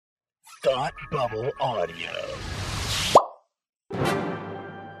Thought Bubble Audio.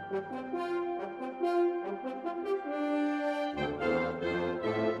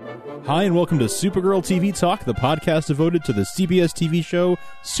 Hi, and welcome to Supergirl TV Talk, the podcast devoted to the CBS TV show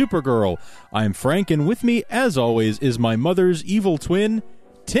Supergirl. I'm Frank, and with me, as always, is my mother's evil twin,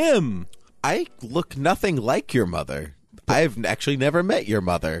 Tim. I look nothing like your mother. I've actually never met your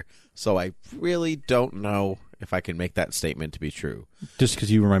mother, so I really don't know if I can make that statement to be true. Just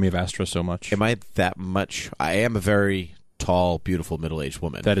because you remind me of Astra so much. Am I that much? I am a very tall, beautiful, middle-aged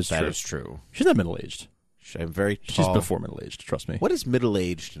woman. That is true. That is true. She's not middle-aged. I'm very tall. She's before middle-aged, trust me. What is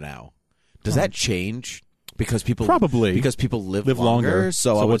middle-aged now? Does that change? Because people Probably. Because people live longer.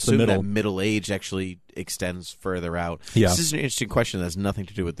 So I would what's the assume middle? that middle age actually extends further out. Yeah. This is an interesting question that has nothing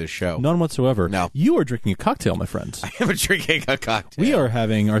to do with this show. None whatsoever. No. You are drinking a cocktail, my friend. I am drinking a cocktail. We are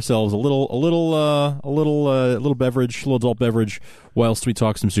having ourselves a little beverage, a little adult beverage, whilst we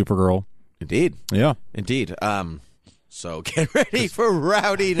talk some Supergirl. Indeed. Yeah. Indeed. So get ready for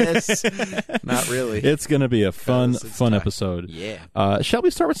rowdiness. Not really. It's going to be a fun time. episode. Yeah. Shall we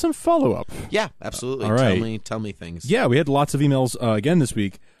start with some follow-up? Yeah, absolutely. All right. Tell me things. Yeah, we had lots of emails again this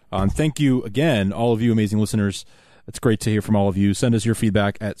week. Thank you again, all of you amazing listeners. It's great to hear from all of you. Send us your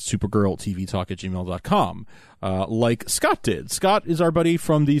feedback at supergirltvtalk@gmail.com. Like Scott did. Scott is our buddy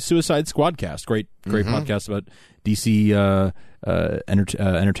from the Suicide Squadcast. Great podcast about DC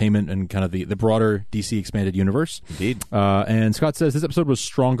entertainment and kind of the broader DC expanded universe. Indeed. And Scott says this episode was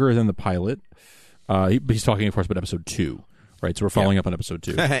stronger than the pilot. He's talking, of course, about episode 2. Right, so we're following up on episode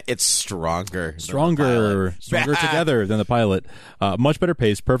 2. It's stronger together than the pilot. Much better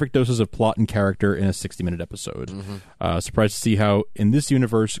pace, perfect doses of plot and character in a 60-minute episode. Surprised to see how, in this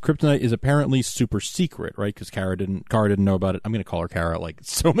universe, Kryptonite is apparently super secret, right? Because Kara didn't know about it. I'm going to call her Kara like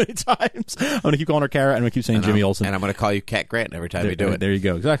so many times. I'm going to keep calling her Kara, and I'm going to keep saying Jimmy Olsen. And I'm going to call you Cat Grant every time you do it. There you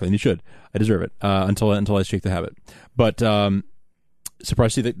go. Exactly, and you should. I deserve it until I shake the habit. But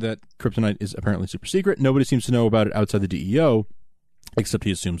surprised to see that Kryptonite is apparently super secret. Nobody seems to know about it outside the DEO, except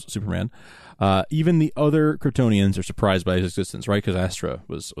he assumes Superman. Even the other Kryptonians are surprised by his existence, right? Because Astra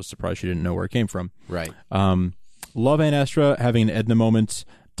was surprised she didn't know where it came from. Right. Love Aunt Astra having an Edna moment.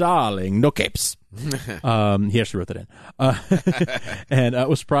 Darling, no capes. He actually wrote that in. And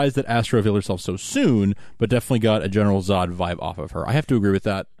was surprised that Astra revealed herself so soon, but definitely got a General Zod vibe off of her. I have to agree with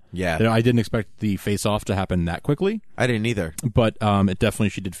that. Yeah. I didn't expect the face-off to happen that quickly. I didn't either. But it definitely,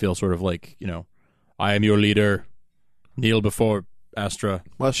 she did feel sort of like, I am your leader. Kneel before Astra.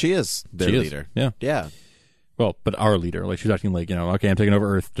 Well, she is their leader. Yeah. Yeah. Well, but our leader. Like, she's acting like, okay, I'm taking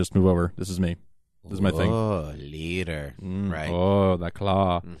over Earth. Just move over. This is me. This is my thing. Oh, leader. Right. Oh, that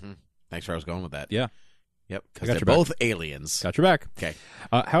claw. Mm-hmm. Thanks where I was going with that. Yeah. Yep. Because they're both aliens. Got your back. Okay.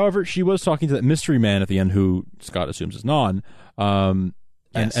 However, she was talking to that mystery man at the end who Scott assumes is Non.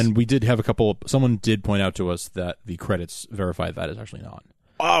 Yes. And we did have someone did point out to us that the credits verify that is actually Non.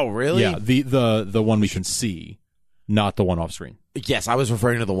 Oh, really? Yeah, the one we can see, not the one off screen. Yes, I was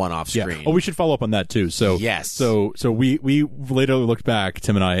referring to the one off screen. Yeah. Oh, we should follow up on that too. So yes. So we later looked back,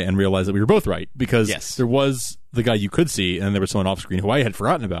 Tim and I, and realized that we were both right because there was the guy you could see, and there was someone off screen who I had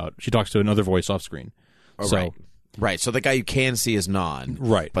forgotten about. She talks to another voice off screen. Oh, so, right. So the guy you can see is Non.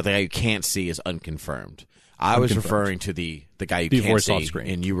 Right. But the guy you can't see is unconfirmed. I was referring to the guy you can't voice see, off screen.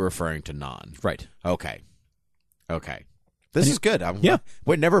 and you were referring to Non. Right. Okay. This is good.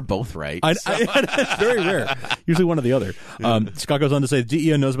 We're never both right. It's very rare. Usually one or the other. Scott goes on to say, the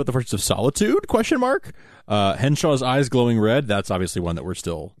DEO knows about the Fortress of Solitude? ? Henshaw's eyes glowing red. That's obviously one that we're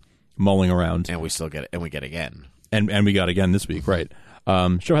still mulling around. And we still get it. And we get again. And we got again this week, right.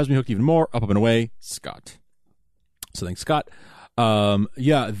 Show has me hooked even more. Up and away, Scott. So thanks, Scott.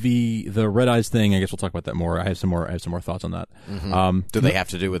 The Red Eyes thing, I guess we'll talk about that more. I have some more thoughts on that. Mm-hmm. Do they have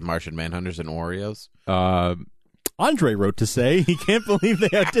to do with Martian Manhunters and Oreos? Andre wrote to say he can't believe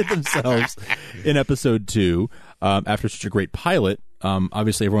they outdid themselves in episode 2 after such a great pilot.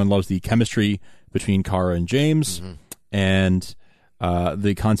 Obviously, everyone loves the chemistry between Kara and James, and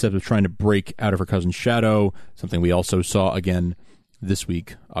the concept of trying to break out of her cousin's shadow, something we also saw again this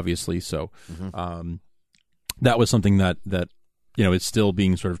week, obviously. So that was something that is still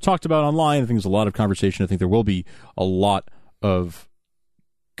being sort of talked about online. I think there's a lot of conversation. I think there will be a lot of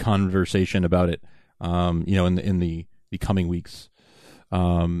conversation about it in the coming weeks.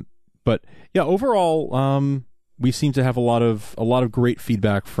 But yeah, overall, we seem to have a lot of great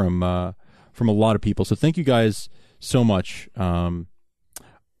feedback from a lot of people. So thank you guys so much.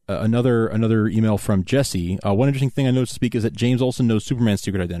 Another email from Jesse. One interesting thing I noticed this week is that James Olsen knows Superman's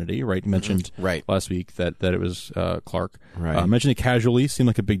secret identity. Right, you mentioned last week that it was Clark. Right, mentioned it casually. Seemed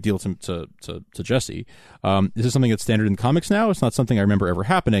like a big deal to Jesse. Is this something that's standard in comics now? It's not something I remember ever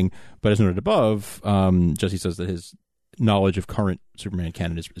happening. But as noted above, Jesse says that his knowledge of current Superman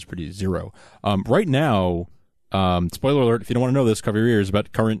canon is pretty zero. Right now, spoiler alert: if you don't want to know this, cover your ears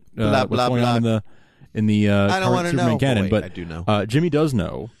about current what's going on in the current Superman canon. But I do know. Jimmy does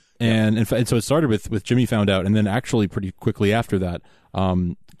know. And so it started with Jimmy found out, and then actually pretty quickly after that,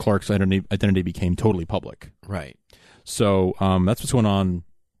 Clark's identity became totally public. Right. So that's what's going on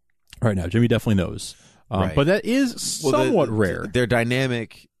right now. Jimmy definitely knows, right. But that is somewhat rare. They're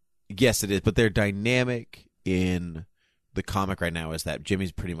dynamic. Yes, it is, but they're dynamic in the comic right now. Is that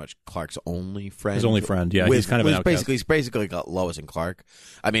Jimmy's pretty much Clark's only friend? His only friend. Yeah, he's kind of an outcast. He's basically got Lois and Clark.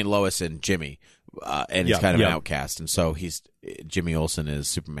 I mean, Lois and Jimmy. And he's kind of an outcast, and so Jimmy Olsen is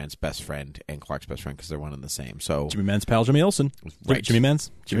Superman's best friend and Clark's best friend because they're one and the same. So Jimmy Man's pal, Jimmy Olsen, right? Jimmy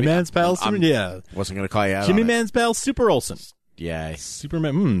Man's pal, wasn't going to call you out. Jimmy Man's pal, Super Olsen. Yeah,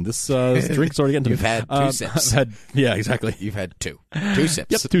 Superman. This drink's already getting to me. You've had 2 sips. Exactly. You've had 2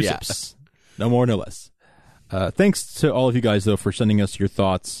 sips. Yep, 2 sips. No more, no less. Thanks to all of you guys though for sending us your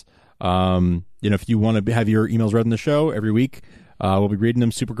thoughts. If you want to have your emails read in the show every week. We'll be reading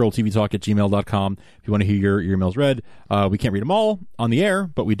them, supergirltvtalk@gmail.com. If you want to hear your emails read, we can't read them all on the air,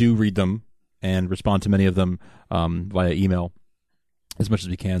 but we do read them and respond to many of them via email as much as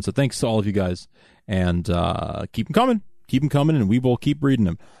we can. So thanks to all of you guys, and keep them coming. Keep them coming, and we will keep reading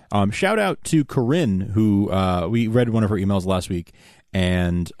them. Shout out to Corinne, who we read one of her emails last week,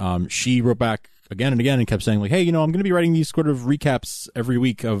 and she wrote back again and again and kept saying, like, hey, I'm going to be writing these sort of recaps every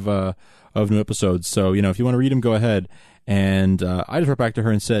week of new episodes. So, if you want to read them, go ahead. And I just wrote back to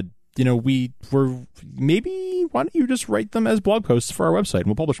her and said, we were maybe why don't you just write them as blog posts for our website, and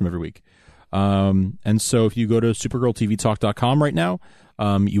we'll publish them every week. And so if you go to supergirltvtalk.com right now,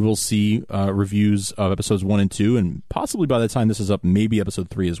 you will see reviews of episodes 1 and 2, and possibly by the time this is up, maybe episode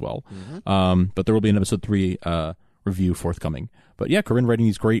 3 as well. Mm-hmm. But there will be an episode 3 review forthcoming. But yeah, Corinne writing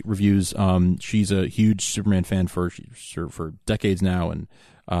these great reviews. She's a huge Superman fan for decades now,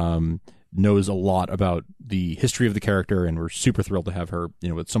 and knows a lot about the history of the character, and we're super thrilled to have her,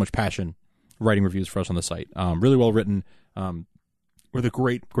 with so much passion, writing reviews for us on the site. Really well written, with a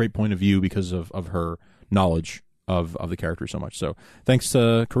great point of view because of her knowledge of the character so much. So thanks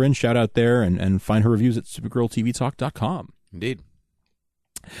to Corinne, shout out there, and find her reviews at supergirltvtalk.com. Indeed.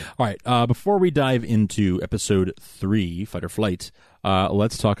 All right, before we dive into episode 3, Fight or Flight,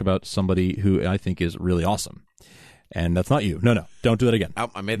 let's talk about somebody who I think is really awesome. And that's not you. No. Don't do that again. Oh,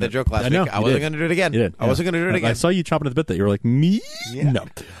 I made that joke last week. I wasn't going to do it again. You did. I wasn't going to do it again. I saw you chopping at the bit that you were like, me? Yeah. No.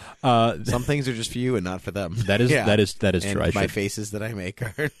 Some things are just for you and not for them. That is and true. My faces that I make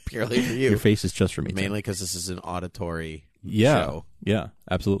are purely for you. Your face is just for me. Mainly because this is an auditory show. Yeah,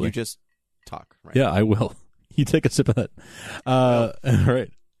 absolutely. You just talk. Right? Yeah, I will. You take a sip of that. All right.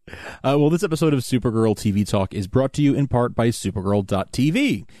 Well, this episode of Supergirl TV Talk is brought to you in part by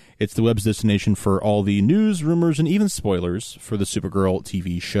Supergirl.tv. It's the web's destination for all the news, rumors, and even spoilers for the Supergirl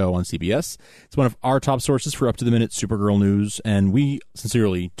TV show on CBS. It's one of our top sources for up-to-the-minute Supergirl news, and we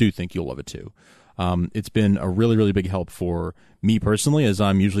sincerely do think you'll love it too. It's been a really, really big help for me personally, as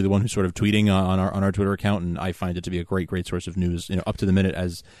I'm usually the one who's sort of tweeting on our Twitter account, and I find it to be a great source of news, up to the minute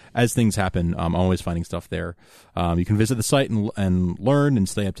as things happen. I'm always finding stuff there. You can visit the site and learn and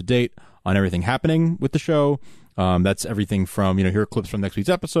stay up to date on everything happening with the show. That's everything from, here are clips from next week's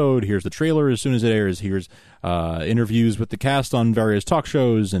episode. Here's the trailer as soon as it airs. Here's interviews with the cast on various talk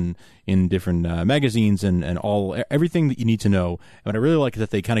shows and in different magazines and everything that you need to know. And what I really like is that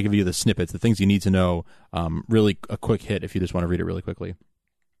they kind of give you the snippets, the things you need to know, really a quick hit if you just want to read it really quickly.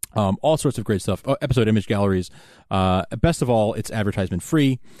 All sorts of great stuff. Episode image galleries. Best of all, it's advertisement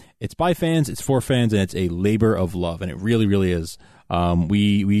free. It's by fans, it's for fans, and it's a labor of love. And it really, really is.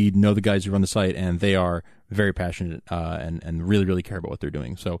 We know the guys who run the site, and they are very passionate and really, really care about what they're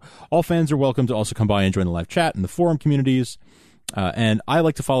doing. So all fans are welcome to also come by and join the live chat and the forum communities. And I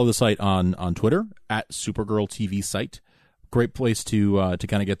like to follow the site on Twitter at Supergirl TV site. Great place to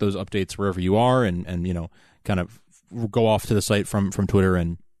kind of get those updates wherever you are, and kind of go off to the site from Twitter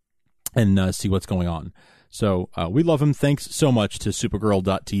and see what's going on. So we love them. Thanks so much to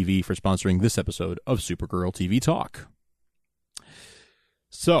Supergirl.tv for sponsoring this episode of Supergirl TV Talk.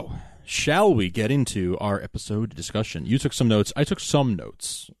 So, shall we get into our episode discussion? You took some notes. I took some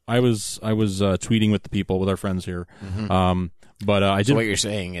notes. I was tweeting with the people, with our friends here. Mm-hmm. But I So did. what you're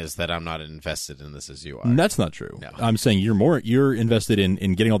saying is that I'm not invested in this as you are. That's not true. No. I'm saying you're invested in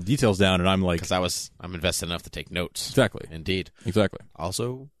getting all the details down, and I'm like, Because I'm invested enough to take notes. exactly, Indeed. exactly.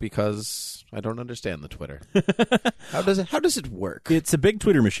 Also because I don't understand the Twitter. How does it work? It's a big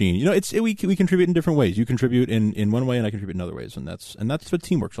Twitter machine. You know, we contribute in different ways. You contribute in one way, and I contribute in other ways, and that's what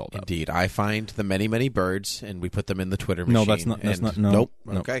teamwork's all about. Indeed. I find the many birds, and we put them in the Twitter machine. No, that's not. No. Nope.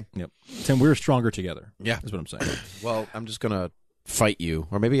 No. Okay. Yep. Tim, we're stronger together. Yeah. That's what I'm saying. Well, I'm just going to fight you,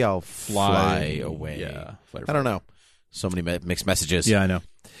 or maybe I'll fly away. Yeah. I don't know. So many mixed messages. Yeah, I know.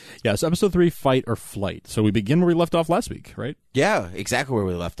 Yeah, so episode 3, Fight or Flight. So we begin where we left off last week, right? Yeah, exactly where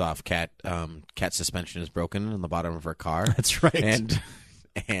we left off. Cat's suspension is broken in the bottom of her car. That's right.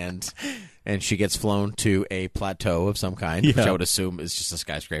 And she gets flown to a plateau of some kind, which I would assume is just a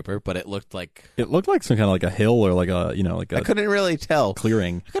skyscraper, but it looked like some kind of like a hill or like a I couldn't really tell.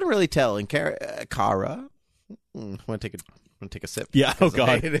 Clearing. I couldn't really tell. And Kara, want to take a sip? Yeah. Oh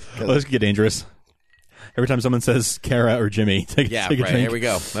God. Let's get dangerous. Every time someone says Kara or Jimmy, take a drink. Here we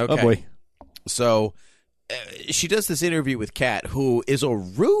go. Okay. Oh boy. So she does this interview with Kat, who is a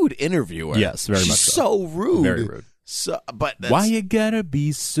rude interviewer. Yes, very She's much so. so rude. Very rude. So, but why you gotta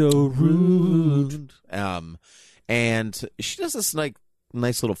be so rude? And she does this like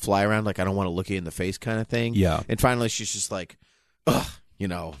nice little fly around, like I don't want to look you in the face kind of thing. Yeah. And finally, she's just like, ugh,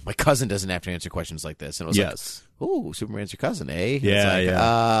 my cousin doesn't have to answer questions like this. And it was like, oh, Superman's your cousin, eh?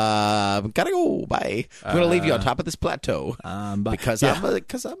 Yeah, gotta go. Bye. I'm gonna leave you on top of this plateto because I'm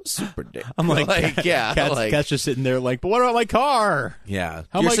a super dick. I'm like, Cat's just sitting there like, but what about my car? Yeah.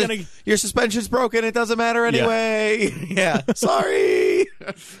 How am I gonna? Your suspension's broken. It doesn't matter anyway. Yeah. Sorry.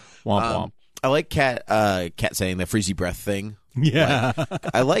 Womp womp. I like Cat saying the freezy breath thing. Yeah.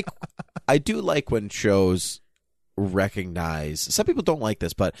 I do like when shows recognize. Some people don't like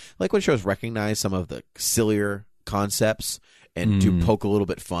this, but I like when shows recognize some of the sillier concepts and do poke a little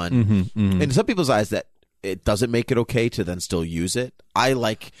bit fun. In some people's eyes, that it doesn't make it okay to then still use it. I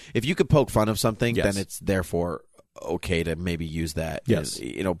like if you could poke fun of something, then it's therefore okay to maybe use that. Yes,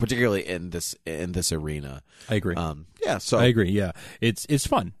 particularly in this arena. I agree. So I agree. Yeah, it's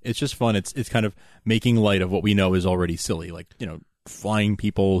fun. It's just fun. It's kind of making light of what we know is already silly. Like flying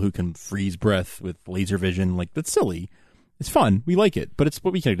people who can freeze breath with laser vision. Like that's silly. It's fun. We like it, but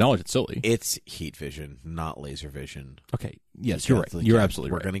we can acknowledge it's silly. It's heat vision, not laser vision. Okay. Yes, you're right. You're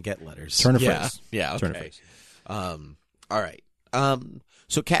absolutely right. We're going to get letters. Turn of phrase. Yeah. Okay. Turn of phrase. All right.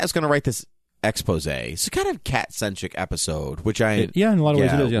 So Kat is going to write this expose. It's kind of Cat-centric episode, which in a lot of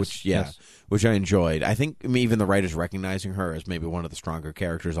ways it is. Yes. Which I enjoyed. I think even the writers recognizing her as maybe one of the stronger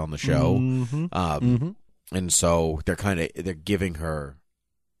characters on the show. And so they're giving her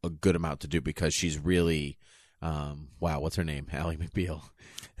a good amount to do because she's really. Wow, what's her name? Ally McBeal.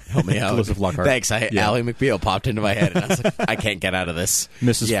 Help me out. Elizabeth Lockhart. Thanks. Ally McBeal popped into my head, and I was like, I can't get out of this.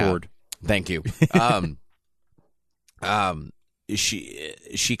 Mrs. Ford. Thank you.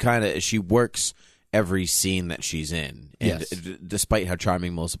 She works every scene that she's in, and despite how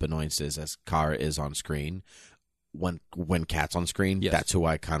charming Melissa Benoist is as Kara is on screen, when Cat's on screen, that's who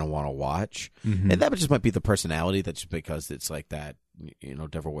I kind of want to watch, and that just might be the personality. That's because it's like that.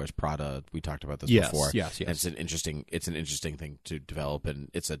 Devil Wears Prada. We talked about this before. Yes. And it's an interesting thing to develop,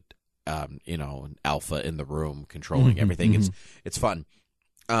 and it's an alpha in the room controlling everything. It's fun.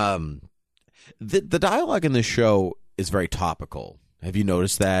 The dialogue in this show is very topical. Have you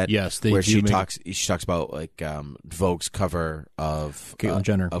noticed that? Yes, she talks about like Vogue's cover of Caitlyn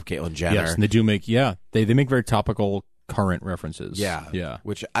Jenner. Yes, and they do make they make very topical current references. Yeah.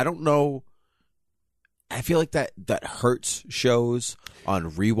 Which I don't know. I feel like that hurts shows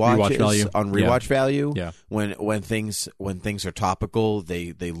on rewatch value. Yeah. When things are topical,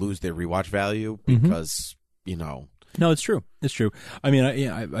 they lose their rewatch value because No, it's true. It's true. I mean,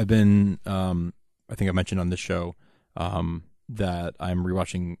 I've been. I think I mentioned on this show that I'm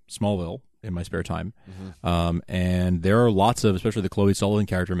rewatching Smallville in my spare time, and there are lots of, especially the Chloe Sullivan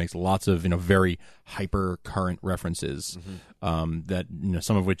character makes lots of very hyper current references that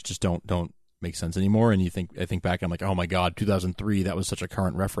some of which just don't make sense anymore. And I think back, I'm like, oh my god, 2003, that was such a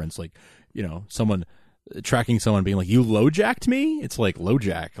current reference. Like someone tracking someone being like, you low-jacked me? It's like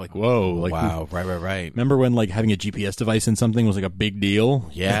low-jack. Like, whoa. Like, wow. Right. Remember when like having a GPS device in something was like a big deal?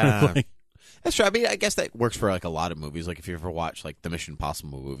 Yeah. That's true. I mean, I guess that works for like a lot of movies. Like if you ever watch like the Mission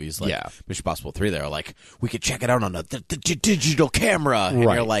Impossible movies, like Mission Impossible 3, they're like, we could check it out on the digital camera. And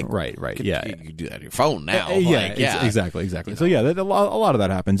you're like, right. Yeah. You can do that on your phone now. Exactly. So yeah, a lot of that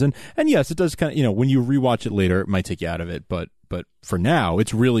happens. And yes, it does kind of, when you rewatch it later, it might take you out of it. But for now,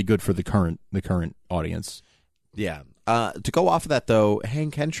 it's really good for the current audience. Yeah. To go off of that, though,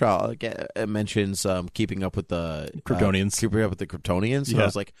 Hank Henshaw mentions keeping up with the Kryptonians. And I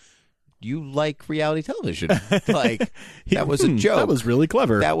was like, you like reality television. Like, that was a joke. That was really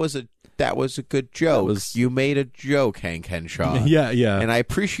clever. That was a good joke. You made a joke, Hank Henshaw. Yeah. And I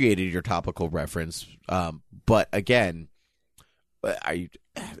appreciated your topical reference. But again, are you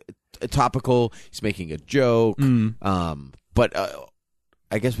topical? He's making a joke. But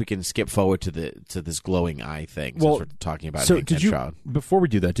I guess we can skip forward to this glowing eye thing. Well, since we're talking about Hank Henshaw. Before we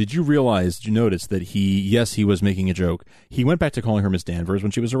do that, did you notice that he was making a joke. He went back to calling her Miss Danvers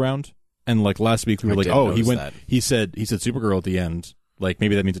when she was around. And like last week we were he said Supergirl at the end. Like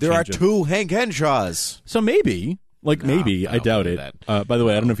maybe that means there are two Hank Henshaws. So maybe. I doubt it. By the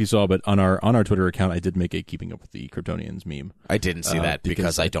way, I don't know if you saw, but on our Twitter account, I did make a Keeping Up with the Kryptonians meme. I didn't see that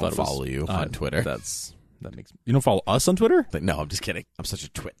because I don't follow you on Twitter. That makes you don't follow us on Twitter? No, I'm just kidding. I'm such a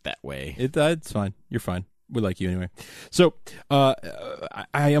twit that way. It's fine. You're fine. We like you anyway. So I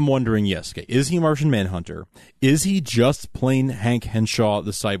am wondering, yes, okay, is he Martian Manhunter? Is he just plain Hank Henshaw,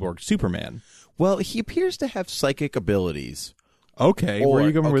 the cyborg Superman? Well, he appears to have psychic abilities. Okay, where are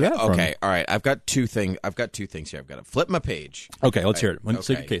you going with that from? Okay, all right. I've got two things here. I've got to flip my page. Okay, let's hear it. Let's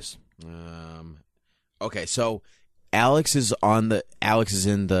take a case. Okay, so Alex is in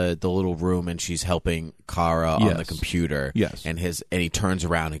the little room and she's helping Kara on the computer. Yes, and he turns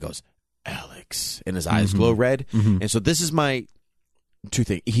around and goes, Alex, and his eyes glow red. And so this is my two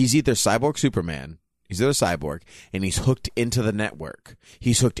things. He's either Cyborg Superman. He's either a cyborg, and he's hooked into the network.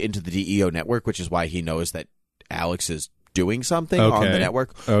 He's hooked into the DEO network, which is why he knows that Alex is doing something on the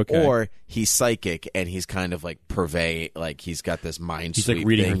network. Okay. Or he's psychic, and he's kind of like he's got this mind he's sweep like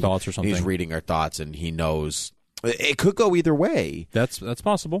reading thing. her thoughts or something. He's reading her thoughts, and he knows. It could go either way. That's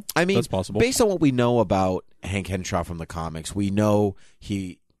possible. I mean, that's possible. Based on what we know about Hank Henshaw from the comics, we know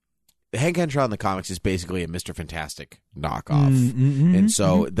Hank Henshaw in the comics is basically a Mr. Fantastic knockoff. And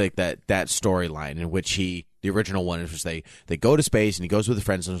so like that storyline in which the original one is just they go to space and he goes with his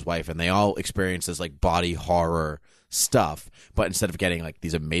friends and his wife and they all experience this like body horror stuff, but instead of getting like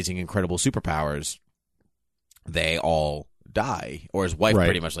these amazing incredible superpowers, they all die, or his wife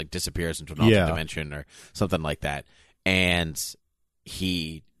pretty much like disappears into an alternate dimension or something like that, and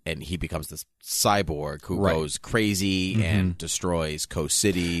he becomes this cyborg who goes crazy and destroys Coast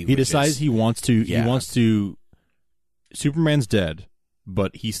City. He decides he wants to. Superman's dead,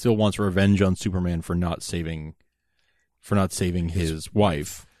 but he still wants revenge on Superman for not saving his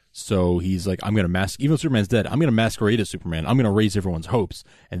wife. So he's like, I'm going to even though Superman's dead, I'm going to masquerade as Superman. I'm going to raise everyone's hopes,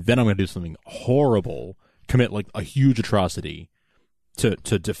 and then I'm going to do something horrible, commit like a huge atrocity to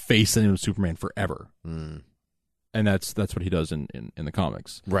deface the name of Superman forever. And that's what he does in the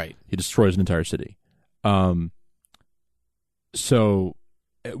comics. Right. He destroys an entire city. So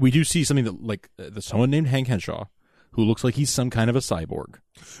we do see something that like someone named Hank Henshaw, who looks like he's some kind of a cyborg.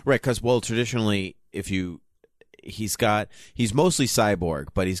 Right, because traditionally, he's mostly cyborg,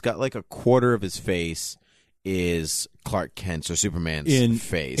 but he's got like a quarter of his face is Clark Kent's or Superman's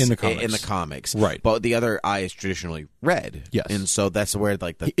face in the comics, right? But the other eye is traditionally red, yes, and so that's where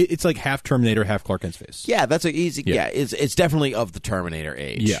like it's like half Terminator, half Clark Kent's face. Yeah, that's easy. Yeah, it's definitely of the Terminator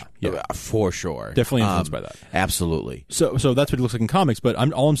age. Yeah, for sure. Definitely influenced by that. Absolutely. So that's what he looks like in comics. But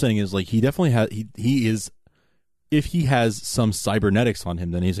all I'm saying is like he definitely has he is, if he has some cybernetics on him,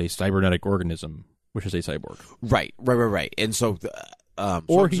 then he's a cybernetic organism, which is a cyborg. Right. And so.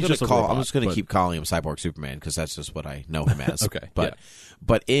 Or he's just a robot, I'm just going to keep calling him Cyborg Superman because that's just what I know him as. Okay,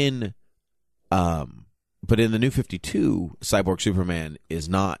 but in the New 52, Cyborg Superman is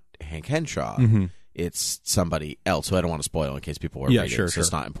not Hank Henshaw. It's somebody else who I don't want to spoil in case people are reading. Sure.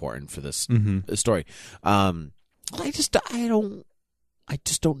 It's not important for this story. I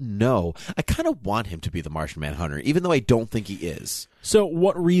just don't know. I kind of want him to be the Martian Manhunter, even though I don't think he is. So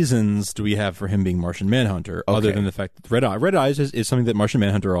what reasons do we have for him being Martian Manhunter, other than the fact that Red Eyes is something that Martian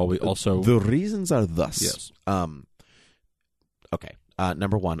Manhunter also... The reasons are thus. Yes. Okay.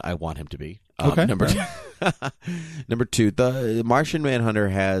 Number one, I want him to be. Okay. Number two, the Martian Manhunter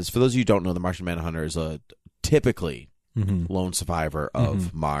has... For those of you who don't know, the Martian Manhunter is typically... lone survivor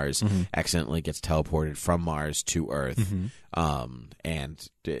of Mars, accidentally gets teleported from Mars to Earth, and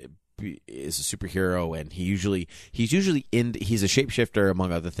is a superhero. And he's usually he's a shapeshifter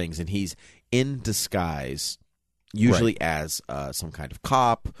among other things, and he's in disguise, usually as some kind of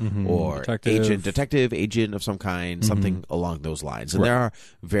cop or detective agent of some kind, something along those lines. And there are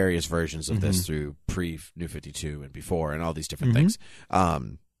various versions of this through pre-New 52 and before, and all these different things.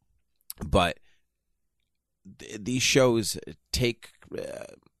 But these shows take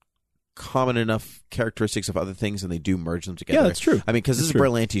common enough characteristics of other things, and they do merge them together. Yeah, that's true. I mean, because this is a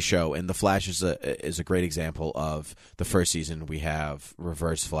Berlanti show, and The Flash is a great example of the first season. We have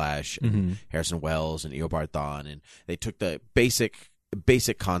Reverse Flash, and Harrison Wells, and Eobard Thawne, and they took the basic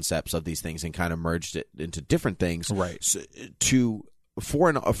concepts of these things and kind of merged it into different things, right?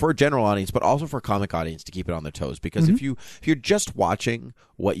 For a general audience, but also for a comic audience to keep it on their toes. Because if you're just watching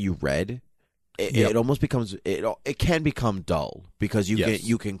what you read, it almost becomes it can become dull because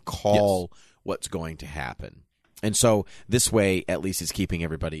you can call what's going to happen, and so this way at least it's keeping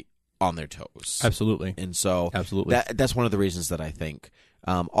everybody on their toes. Absolutely, and so that's one of the reasons that I think.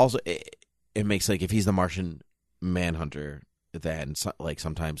 Also, it makes like if he's the Martian Manhunter, then like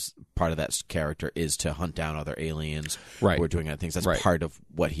sometimes part of that character is to hunt down other aliens who are doing other things. That's part of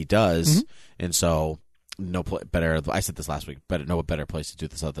what he does, and so. Better. I said this last week. No better place to do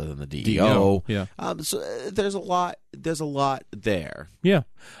this other than the DEO. Yeah. So there's a lot. There's a lot there. Yeah.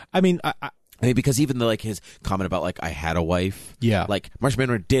 I mean, because even like his comment about like I had a wife. Yeah. Like Martian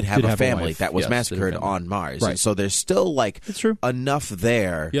Manhunter did have a family that was massacred on Mars. Right. And so there's still like enough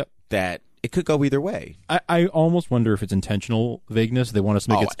there that it could go either way. I almost wonder if it's intentional vagueness. They want us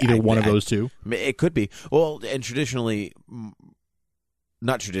to make it either one of those two. It could be. Well, and traditionally.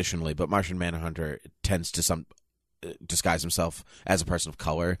 Not traditionally, but Martian Manhunter tends to disguise himself as a person of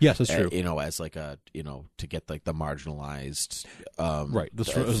color. Yes, that's true. As like a to get like the marginalized.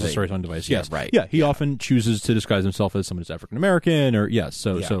 The storytelling device. Yes, right. Yeah, he often chooses to disguise himself as someone who's African American, or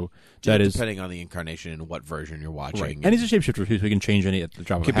so that is depending on the incarnation and what version you're watching. Right. And he's a shapeshifter, so he can change any at the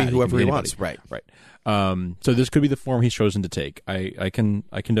drop of a hat. Could be whoever he wants. Right. So this could be the form he's chosen to take. I can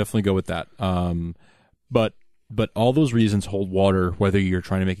definitely go with that. But all those reasons hold water whether you're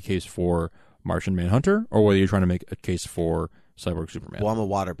trying to make a case for Martian Manhunter or whether you're trying to make a case for Cyborg Superman. Well, I'm a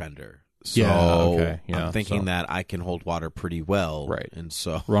waterbender. So I'm thinking so. That I can hold water pretty well. Right. And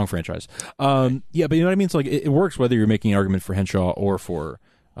so wrong franchise. Yeah, but you know what I mean? So like it works whether you're making an argument for Henshaw or for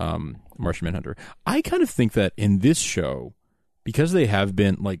Martian Manhunter. I kind of think that in this show, because they have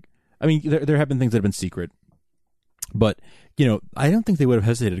been like there have been things that have been secret, but I don't think they would have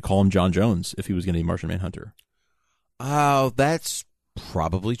hesitated to call him John Jones if he was going to be Martian Manhunter. Oh, that's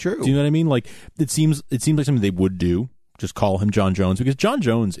probably true. Do you know what I mean? Like it seems like something they would do. Just call him John Jones because John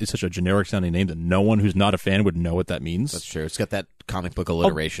Jones is such a generic sounding name that no one who's not a fan would know what that means. That's true. It's got that comic book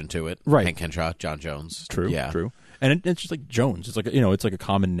alliteration to it. Right. Hank Henshaw, John Jones. True. Yeah. True. And it's just like Jones. It's like it's like a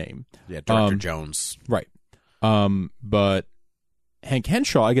common name. Yeah. Director Jones. Right. But Hank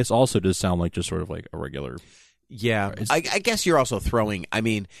Henshaw, I guess, also does sound like just sort of like a regular. Yeah. I guess you're also throwing. I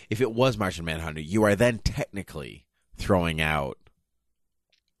mean, if it was Martian Manhunter, you are then technically throwing out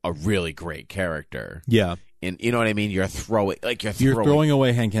a really great character. Yeah. And you know what I mean? You're throwing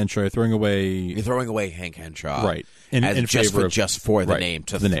away Hank Henshaw. You're throwing away Hank Henshaw. Right. Just for the name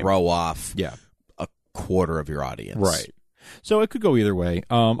to throw off a quarter of your audience. Right. So it could go either way.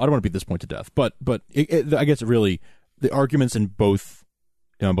 I don't want to beat this point to death, but I guess really the arguments in both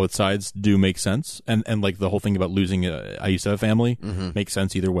both sides do make sense, and like the whole thing about losing I used to have a family makes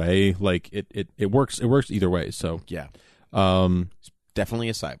sense either way. Like it works either way. So yeah, definitely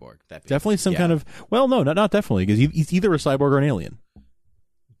a cyborg. Definitely some kind of not definitely because he's either a cyborg or an alien.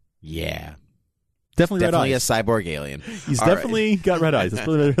 Yeah, definitely red eyes. A cyborg alien. He's definitely got red eyes. That's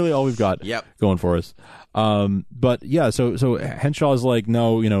really all we've got going for us. But yeah, so Henshaw is like,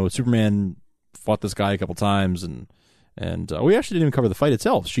 no, Superman fought this guy a couple times and we actually didn't even cover the fight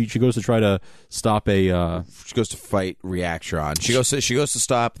itself. She goes to try to stop she goes to fight Reactron. She goes to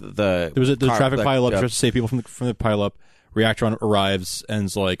stop the traffic pileup. She tries to save people from the pileup. Reactron arrives and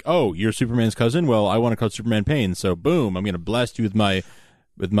is like, "Oh, you're Superman's cousin. Well, I want to cause Superman pain. So boom, I'm going to blast you with my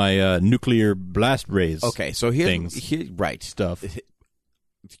nuclear blast rays." Okay, so here right stuff.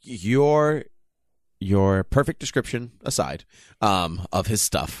 Your perfect description aside of his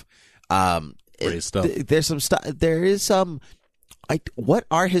stuff. There's some stuff. There is some. What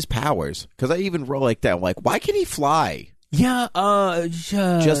are his powers? Because I even wrote like that. I'm like, why can he fly? Yeah.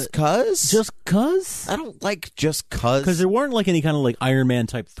 Just cause. Just cause. I don't like just cause. Because there weren't like any kind of like Iron Man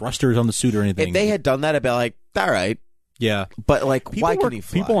type thrusters on the suit or anything. If they had done that, I'd be like, all right. Yeah, but like, why can he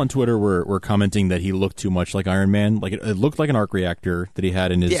fly? People on Twitter were commenting that he looked too much like Iron Man. Like it looked like an arc reactor that he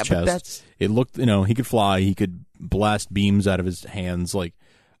had in his chest. It looked, he could fly. He could blast beams out of his hands. Like.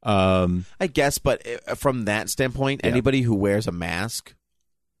 I guess, but from that standpoint, anybody who wears a mask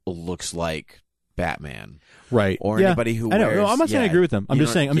looks like Batman, right? Or anybody who wears. No, I'm not saying I agree with them. I'm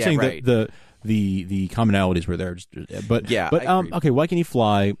just saying right. that the commonalities were there. Okay, why can he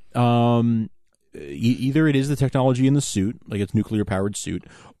fly? Either it is the technology in the suit, like it's nuclear powered suit,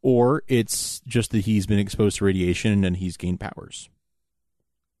 or it's just that he's been exposed to radiation and he's gained powers.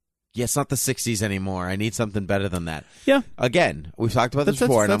 yeah, it's not the 60s anymore. I need something better than that. Yeah. Again, we've talked about this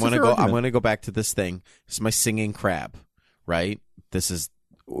before, and I'm going to go back to this thing. This is my singing crab, right?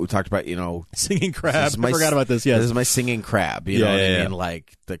 We talked about, singing crab. I forgot about this. Yes. This is my singing crab. You know what I mean?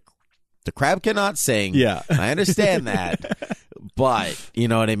 Like the crab cannot sing. Yeah. I understand that. But, you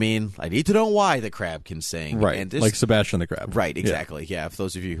know what I mean? I need to know why the crab can sing. Right. And like Sebastian the Crab. Right, exactly. Yeah. For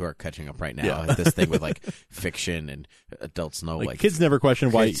those of you who are catching up right now, this thing with like fiction and adults know like kids never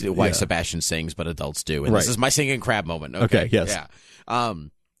question why Sebastian sings, but adults do. And this is my singing crab moment. Okay, yes. Yeah.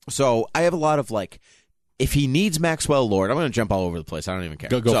 So I have a lot of like, if he needs Maxwell Lord, I'm going to jump all over the place. I don't even care.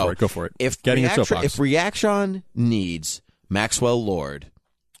 Go for it. If Reaction needs Maxwell Lord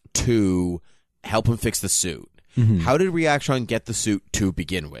to help him fix the suit, how did Reaction get the suit to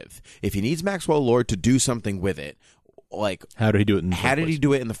begin with? If he needs Maxwell Lord to do something with it, like how did he do it? He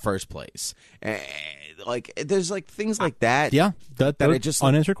do it in the first place? Like there's like things like that. Yeah, that are just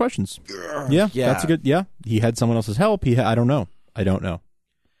unanswered questions. Yeah, that's a good. Yeah, he had someone else's help. I don't know.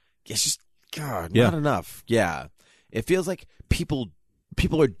 It's just not enough. Yeah, it feels like people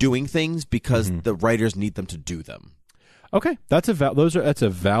are doing things because the writers need them to do them. Okay, that's a valid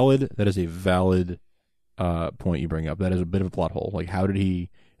point you bring up. That is a bit of a plot hole. Like, how did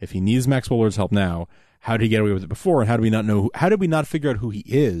he? If he needs Maxwell Lord's help now, how did he get away with it before? And how do we not know? How did we not figure out who he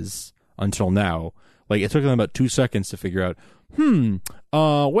is until now? Like, it took them about 2 seconds to figure out. There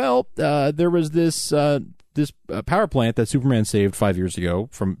was this power plant that Superman saved 5 years ago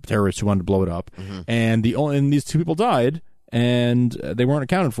from terrorists who wanted to blow it up, and these two people died. And they weren't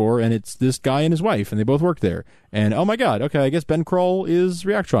accounted for, and it's this guy and his wife, and they both work there. And oh my god, okay, I guess Ben Kroll is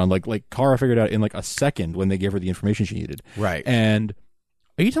Reactron. Like Kara figured out in like a second when they gave her the information she needed. Right. And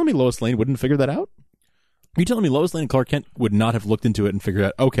are you telling me Lois Lane wouldn't figure that out? Are you telling me Lois Lane and Clark Kent would not have looked into it and figured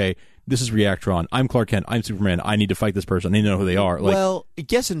out, okay, this is Reactron, I'm Clark Kent, I'm Superman, I need to fight this person, I need to know who they are? Like, well,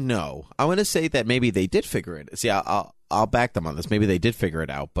 yes and no. I want to say that maybe they did figure it. See, I'll back them on this. Maybe they did figure it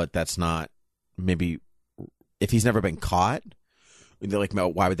out, but that's not maybe. If he's never been caught, they're like,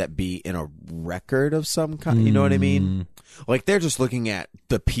 why would that be in a record of some kind? You know what I mean? Like, they're just looking at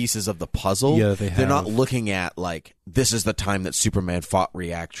the pieces of the puzzle. Yeah, they're not looking at, like, this is the time that Superman fought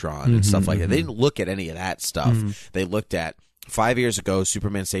Reactron and stuff like that. They didn't look at any of that stuff. They looked at 5 years ago,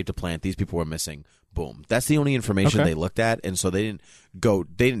 Superman saved a plant. These people were missing. Boom. That's the only information they looked at, and so they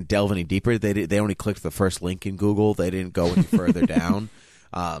didn't delve any deeper. They only clicked the first link in Google. They didn't go any further down.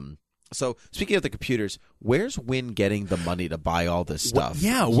 So, speaking of the computers, where's Wynn getting the money to buy all this stuff?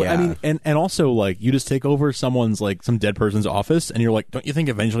 I mean, and also, like, you just take over someone's, like, some dead person's office, and you're like, don't you think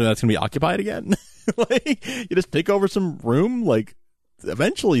eventually that's going to be occupied again? Like, you just take over some room, like,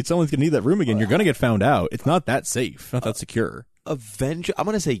 eventually someone's going to need that room again. You're going to get found out. It's not that safe, not that secure. I'm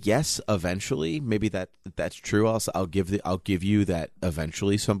going to say yes. Eventually, maybe that's true. I'll give you that.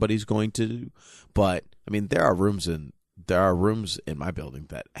 Eventually, somebody's going to. But I mean, there are rooms in my building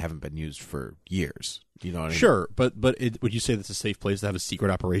that haven't been used for years. You know what I mean? Sure, but would you say that's a safe place to have a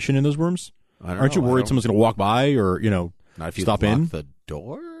secret operation in those rooms? Aren't you worried someone's going to walk by or not if you stop lock in the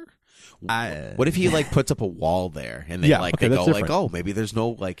door? What if he like puts up a wall there and they go different. Like, oh, maybe there's no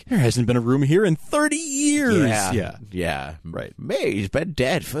like there hasn't been a room here in 30 years. Yeah. Right. May's been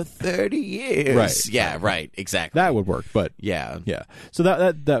dead for 30 years. Right. Yeah. Right. Exactly. That would work, but yeah. So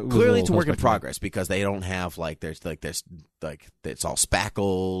that clearly it's a work in progress because they don't have there's it's all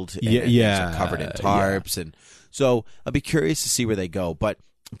spackled. And covered in tarps, and so I'll be curious to see where they go, but.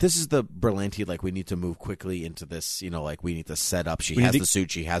 This is the Berlanti, like, we need to move quickly into this, like, we need to set up. She has the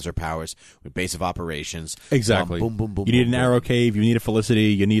suit, she has her powers, base of operations. Exactly. Boom, boom, boom, you need boom, an arrow cave, you need a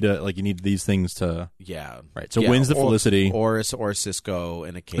Felicity, you need these things to... Yeah. Right, so when's the Felicity? Or Cisco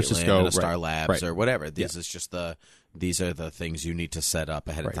and a Caitlin and a Star Labs or whatever. These are the things you need to set up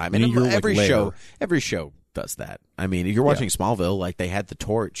ahead of time. And every show does that. I mean, if you're watching Smallville, like they had the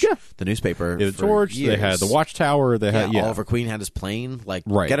Torch, the newspaper. The Torch. Years. They had the Watchtower. They had Oliver Queen had his plane. Like,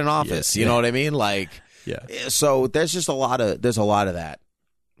 get an office. You know what I mean? Like, So there's just a lot of that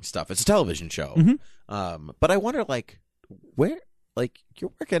stuff. It's a television show. But I wonder, like, where, like,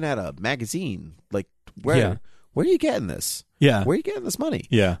 you're working at a magazine. Like, where are you getting this? Yeah, where are you getting this money?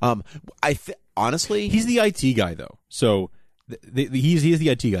 Yeah. Honestly, he's the IT guy though. So he's the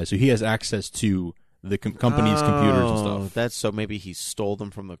IT guy. So he has access to the company's computers and stuff. That's so maybe he stole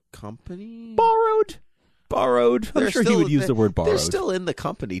them from the company? Borrowed. I'm sure he would use the word borrowed. They're still in the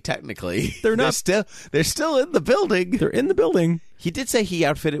company, technically. They're not. They're still in the building. They're in the building. He did say he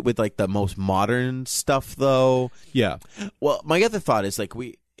outfitted with, like, the most modern stuff, though. Yeah. Well, my other thought is, like,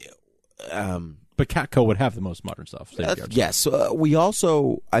 but Catco would have the most modern stuff. Yes. We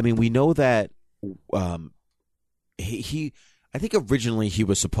also, I mean, we know that he I think originally he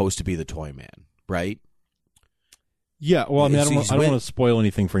was supposed to be the Toy Man, right? Yeah, well, I mean, I don't want to spoil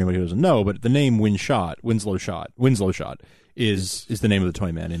anything for anybody who doesn't know, but the name Winslow Shot is the name of the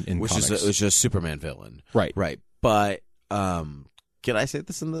Toy Man in which comics. Which is a Superman villain. Right. But, can I say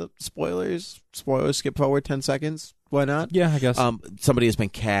this in the spoilers? Spoilers, skip forward 10 seconds? Why not? Yeah, I guess. Somebody has been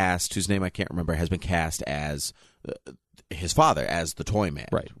cast, whose name I can't remember, has been cast as his father, as the Toy Man.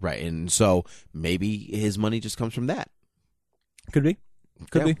 Right. And so maybe his money just comes from that. Could be.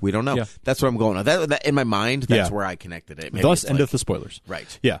 Could be. We don't know. Yeah. That's where I'm going. That in my mind, that's where I connected it. Maybe thus, end of the spoilers.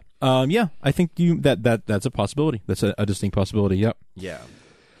 Right. Yeah. I think that's a possibility. That's a distinct possibility. Yep. Yeah.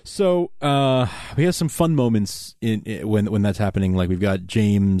 So we have some fun moments when that's happening. Like we've got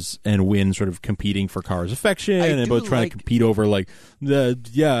James and Wynn sort of competing for Kara's affection, and both trying to compete over I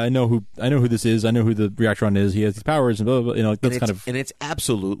know who this is. I know who the Reactron is. He has these powers, and blah blah blah. And it's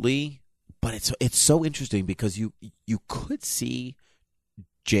absolutely, but it's so interesting because you could see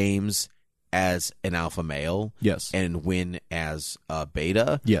James as an alpha male, yes, and Wynn as a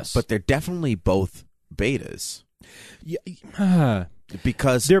beta, yes, but they're definitely both betas. Yeah.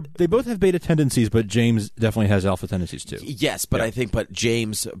 Because they both have beta tendencies, but James definitely has alpha tendencies too. Yes, but I think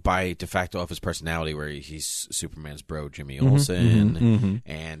James, by de facto of his personality, where he's Superman's bro, Jimmy Olsen,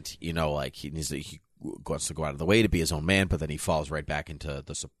 and he wants to go out of the way to be his own man, but then he falls right back into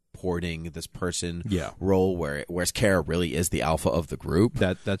the supporting this person role, whereas Kara really is the alpha of the group.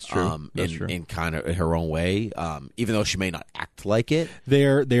 That's true. In kind of her own way, even though she may not act like it. They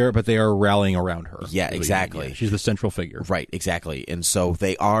are rallying around her. Yeah, exactly. Yeah, she's the central figure. Right, exactly. And so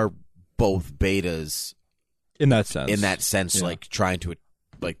they are both betas in that sense. Like trying to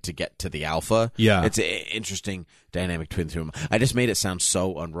get to the alpha. Yeah. It's an interesting dynamic between the two of them. I just made it sound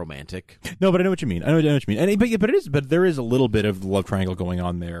so unromantic. No, but I know what you mean. But there is a little bit of the love triangle going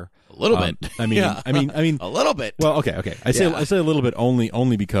on there. A little bit. I mean, a little bit. Well, okay. I say a little bit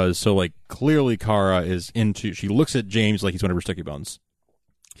only because clearly Kara is into. She looks at James like he's one of her sticky bones.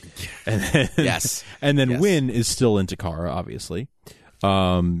 And then, yes. And then Wynn is still into Kara, obviously.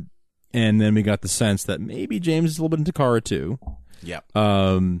 And then we got the sense that maybe James is a little bit into Kara too. Yeah.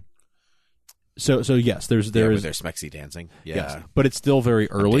 So yes, there's their smexy dancing. Yeah. Yes. But it's still very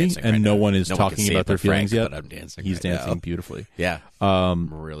early, and no one is no talking one about their feelings Frank, yet. But I'm dancing. He's right dancing now. beautifully. Yeah.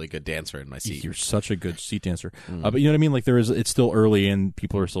 I'm a really good dancer in my seat. You're such a good seat dancer. But you know what I mean? Like it's still early, and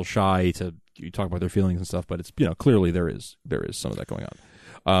people are still shy to talk about their feelings and stuff. But it's clearly there is some of that going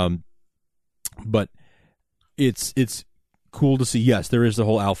on. But it's cool to see. Yes, there is the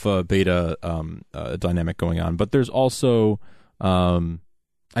whole alpha beta dynamic going on, but there's also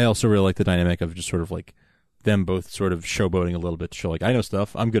I also really like the dynamic of just sort of like them both sort of showboating a little bit to show like I know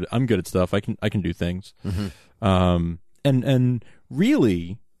stuff. I'm good at stuff. I can do things. And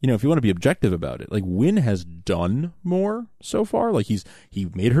really, if you want to be objective about it, like Wynn has done more so far. Like he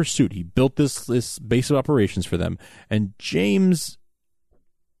made her suit. He built this base of operations for them. And James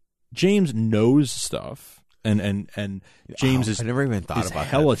knows stuff. And James is I never even thought about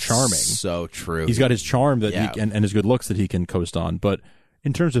hella that. charming. So true. He's got his charm that and his good looks that he can coast on, but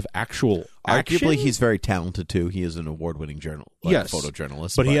in terms of actual action, arguably he's very talented too. He is an award-winning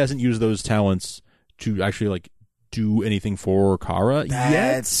photojournalist, but he hasn't used those talents to actually like do anything for Kara.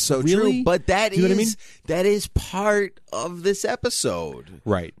 That's so really? True. But that you know what I mean? That is part of this episode,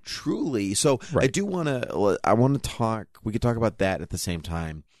 right? Truly. So right. I want to talk. We could talk about that at the same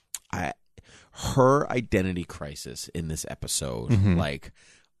time. Her identity crisis in this episode, like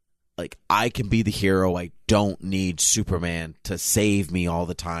I can be the hero. I don't need Superman to save me all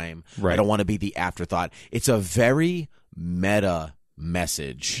the time. Right. I don't want to be the afterthought. It's a very meta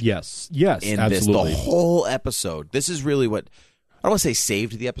message. Yes, in absolutely. this the whole episode. This is really what I don't want to say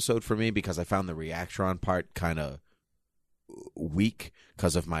saved the episode for me because I found the Reactron part kind of weak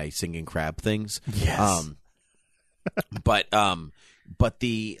because of my singing crab things. Yes. But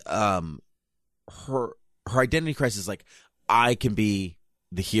the her identity crisis, like I can be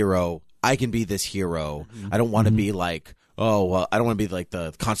the hero. I can be this hero. I don't want to be like, I don't want to be like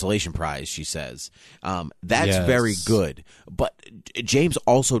the consolation prize, she says. That's very good. But James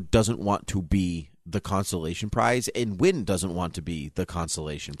also doesn't want to be the consolation prize, and Wynn doesn't want to be the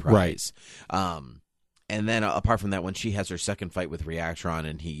consolation prize. Right. And then apart from that, when she has her second fight with Reactron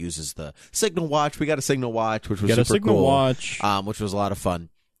and he uses the signal watch, we got a signal watch, which was super cool. Watch. Which was a lot of fun.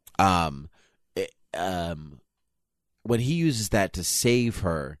 When he uses that to save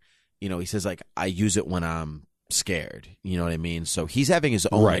her, he says like, I use it when I'm scared. You know what I mean? So he's having his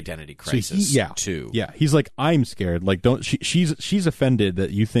own identity crisis too. Yeah, he's like, I'm scared. Like, she's offended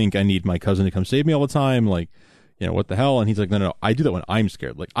that you think I need my cousin to come save me all the time. Like, what the hell? And he's like, no, I do that when I'm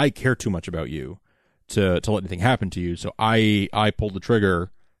scared. Like, I care too much about you to let anything happen to you. So I pulled the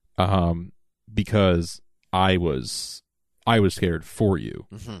trigger because I was scared for you,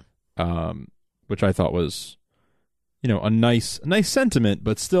 which I thought was, a nice sentiment,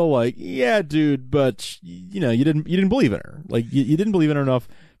 but still like, yeah, dude, but you didn't believe in her. Like you didn't believe in her enough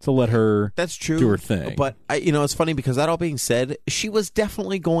to let her That's true. do her thing. But it's funny because that all being said, she was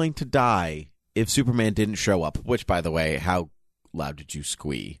definitely going to die if Superman didn't show up. Which, by the way, how loud did you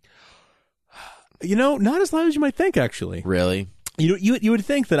squee? Not as loud as you might think, actually. Really? You would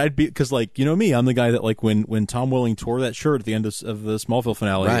think that I'd be, because like me, I'm the guy that like when Tom Welling tore that shirt at the end of the Smallville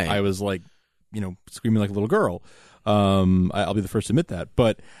finale, right. I was like, screaming like a little girl. I'll be the first to admit that,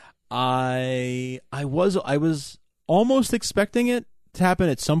 but I was almost expecting it to happen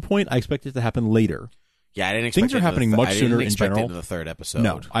at some point. I expected it to happen later. Yeah, I didn't expect things are happening much sooner in general. In the third episode,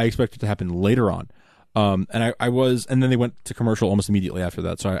 no, I expect it to happen later on. And I was, and then they went to commercial almost immediately after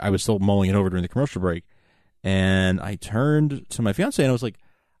that. So I was still mulling it over during the commercial break, and I turned to my fiance and I was like,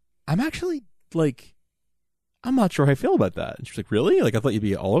 I'm actually like, I'm not sure how I feel about that. And she was like, really? Like, I thought you'd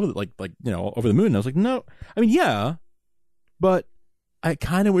be all over over the moon. And I was like, no, I mean, yeah, but I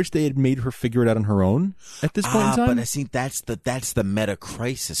kind of wish they had made her figure it out on her own at this point in time. But I think that's the meta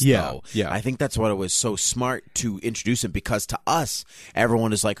crisis, though. Yeah. I think that's what it was so smart to introduce him, because to us,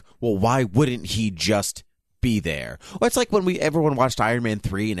 everyone is like, well, why wouldn't he just be there? Well, it's like when everyone watched Iron Man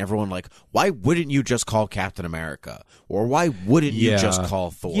 3 and everyone like, why wouldn't you just call Captain America? Or why wouldn't you just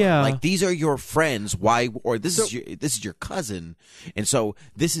call Thor? Yeah. Like, these are your friends. Why? Or this is your cousin. And so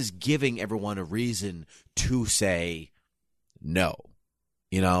this is giving everyone a reason to say no.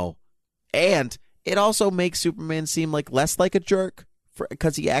 And it also makes Superman seem like less like a jerk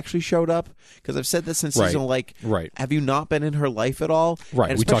because he actually showed up. Because I've said this since season, like, have you not been in her life at all?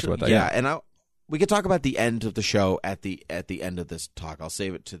 Right, we talked about that. Yeah, and we could talk about the end of the show at the end of this talk. I'll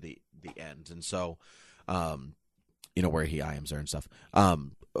save it to the end. And so, where he IMs her and stuff.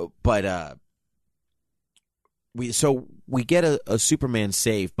 But we get a Superman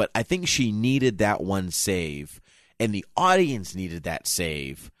save, but I think she needed that one save. And the audience needed that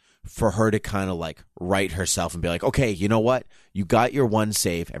save for her to kind of like right herself and be like, okay, you know what? You got your one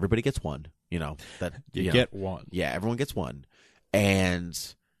save. Everybody gets one. Get one. Yeah, everyone gets one. And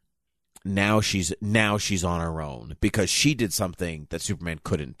now she's on her own because she did something that Superman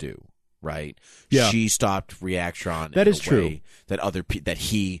couldn't do. Right? Yeah. She stopped Reactron. That is true. That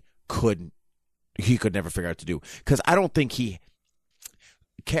he could never figure out to do, because I don't think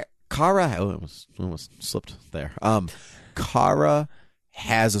Kara, I almost slipped there. Kara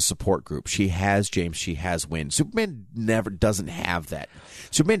has a support group. She has James. She has Wynn. Superman doesn't have that.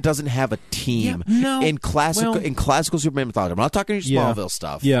 Superman doesn't have a team in classical Superman mythology. I'm not talking Smallville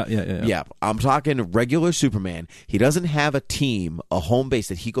stuff. Yeah. I'm talking regular Superman. He doesn't have a team, a home base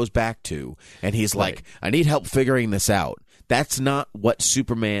that he goes back to, and he's like, I need help figuring this out. That's not what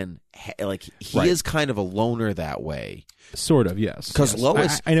Superman he is kind of a loner that way. Sort of, yes. Because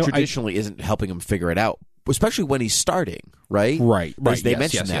Lois traditionally isn't helping him figure it out, especially when he's starting, right? Right. They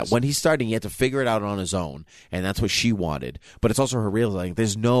mentioned that. When he's starting, he had to figure it out on his own, and that's what she wanted. But it's also her realizing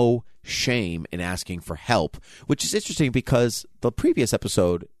there's no shame in asking for help, which is interesting because the previous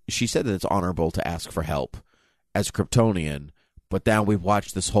episode, she said that it's honorable to ask for help as a Kryptonian, but now we've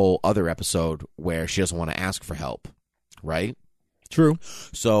watched this whole other episode where she doesn't want to ask for help, right? True.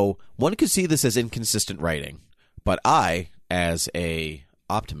 So one could see this as inconsistent writing, but I, as a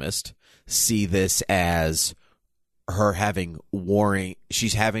optimist, see this as her having warring. She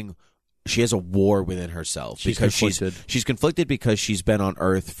has a war within herself because she's conflicted because she's been on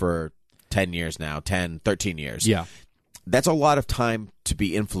Earth for 10 years now, 13 years. Yeah. That's a lot of time to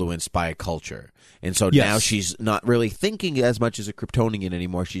be influenced by a culture. And so now she's not really thinking as much as a Kryptonian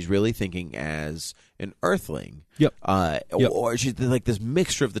anymore. She's really thinking as an Earthling. Yep. Or she's like this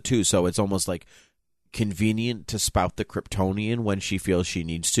mixture of the two. So it's almost like convenient to spout the Kryptonian when she feels she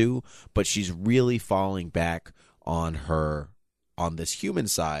needs to, but she's really falling back on this human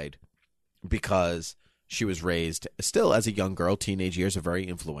side because she was raised still as a young girl. Teenage years are very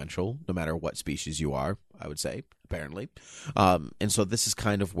influential, no matter what species you are, I would say, apparently. And so this is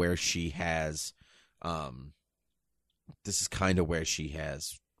kind of where she has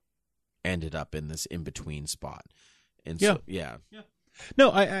ended up in this in-between spot. And so, yeah.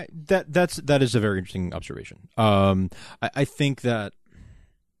 No, that is a very interesting observation. I think that,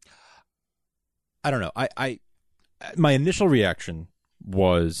 I don't know. My initial reaction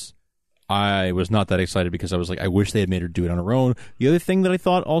was I was not that excited because I was like, I wish they had made her do it on her own. The other thing that I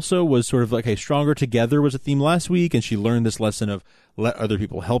thought also was sort of like, hey, stronger together was a theme last week, and she learned this lesson of let other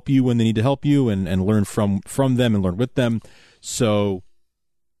people help you when they need to help you, and learn from them and learn with them. So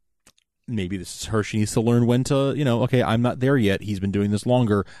maybe this is her. She needs to learn when to, okay, I'm not there yet. He's been doing this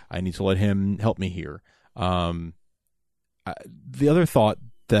longer. I need to let him help me here. The other thought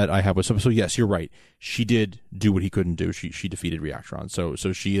that I have was, so yes, you're right. She did do what he couldn't do. She defeated Reactron. So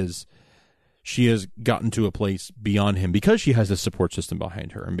she has gotten to a place beyond him because she has this support system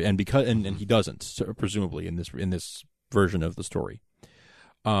behind her, and because and he doesn't, so presumably in this version of the story.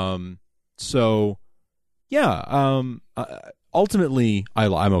 Ultimately,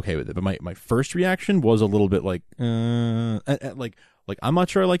 I'm okay with it. But my first reaction was a little bit like I'm not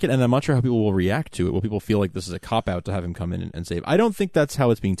sure I like it, and I'm not sure how people will react to it. Will people feel like this is a cop out to have him come in and save? I don't think that's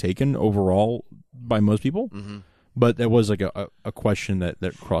how it's being taken overall by most people. Mm-hmm. But there was like a question that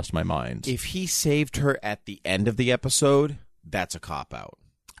crossed my mind. If he saved her at the end of the episode, that's a cop out.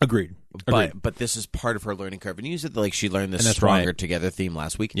 Agreed. But this is part of her learning curve. And you said like she learned this Stronger Together theme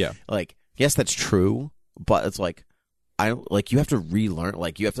last week. Yeah. Like, yes, that's true, but it's like you have to relearn,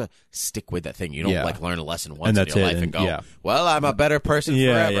 like you have to stick with that thing. You don't like learn a lesson once in your life and go, well, I'm a better person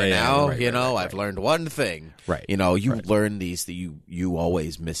forever now. I've learned one thing. Right. You learn these that you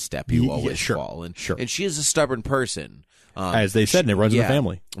always misstep, you always fall. And she is a stubborn person. As they said, and it runs in the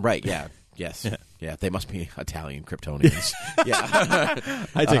family. Right, yeah. Yes. Yeah, they must be Italian Kryptonians. Yeah.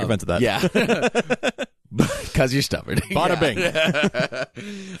 I take offense to that. Yeah. Because you're stubborn. Bada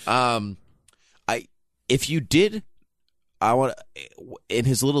bing. If you did, I want in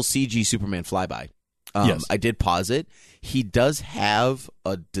his little CG Superman flyby. Yes. I did pause it. He does have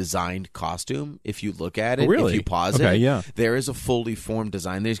a designed costume. If you look at it, really? If you pause it, there is a fully formed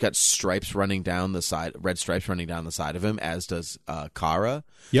design. He's got stripes running down the side, red stripes running down the side of him, as does Kara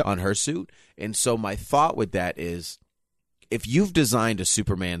on her suit. And so my thought with that is, if you've designed a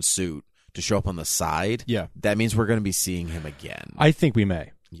Superman suit to show up on the side, that means we're going to be seeing him again. I think we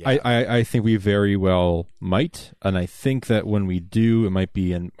may. Yeah. I think we very well might, and I think that when we do, it might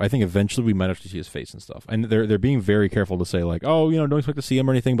be, and I think eventually we might actually see his face and stuff. And they're being very careful to say like, oh, don't expect to see him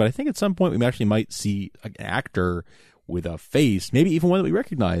or anything. But I think at some point we actually might see an actor with a face, maybe even one that we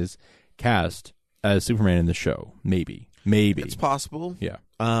recognize, cast as Superman in the show. Maybe it's possible. Yeah.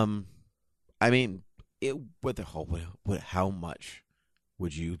 I mean, how much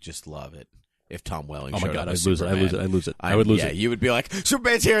would you just love it? If Tom Welling showed up as Superman. I'd lose it. I would lose it. You would be like,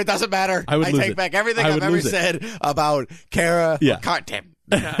 Superman's here, it doesn't matter. I take back everything I've ever said about Kara. Yeah. God damn.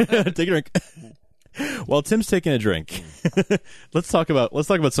 Take a drink. While Tim's taking a drink, let's talk about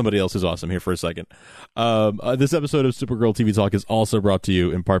somebody else who's awesome here for a second. This episode of Supergirl TV Talk is also brought to you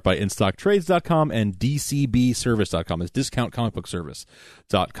in part by InStockTrades.com and DCBService.com. It's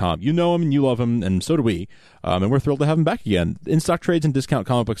DiscountComicBookService.com. You know him and you love him, and so do we. And we're thrilled to have him back again. InStock Trades and Discount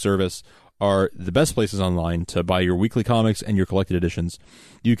Comic Book Service are the best places online to buy your weekly comics and your collected editions.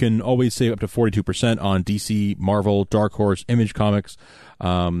 You can always save up to 42% on DC, Marvel, Dark Horse, Image Comics.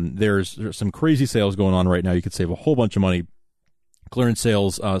 There's some crazy sales going on right now. You could save a whole bunch of money. Clearance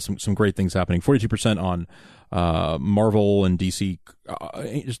sales, some great things happening. 42% on Marvel and DC.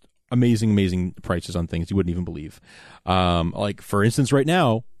 Just amazing prices on things you wouldn't even believe. Like, for instance, right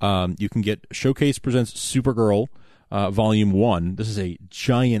now, you can get Showcase Presents Supergirl Volume 1. This is a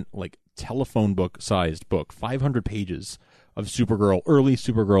giant, telephone book sized book, 500 pages of early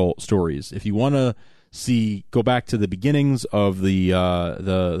Supergirl stories. If you want to go back to the beginnings of the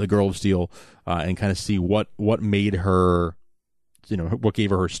Girl of Steel and kind of see what made her, what gave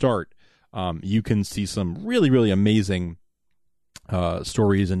her her start, you can see some really amazing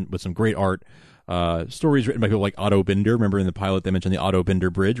stories and with some great art. Stories written by people like Otto Binder. Remember in the pilot they mentioned the Otto Binder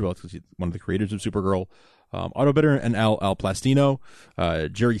Bridge? Well, it's one of the creators of Supergirl. Otto Binder and Al Plastino.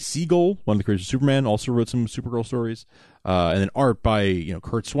 Jerry Siegel, one of the creators of Superman, also wrote some Supergirl stories. And then art by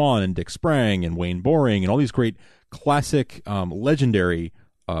Kurt Swan and Dick Sprang and Wayne Boring and all these great classic, legendary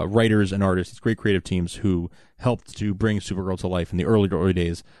writers and artists, these great creative teams who helped to bring Supergirl to life in the early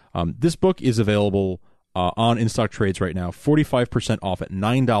days. This book is available on In-Stock Trades right now, 45% off at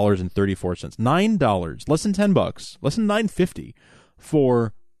 $9.34. $9, less than $10, less than $9.50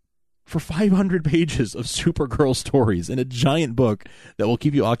 for 500 pages of Supergirl stories in a giant book that will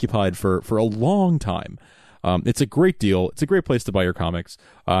keep you occupied for a long time. It's a great deal. It's a great place to buy your comics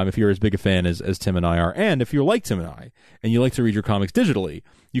if you're as big a fan as Tim and I are. And if you're like Tim and I, and you like to read your comics digitally,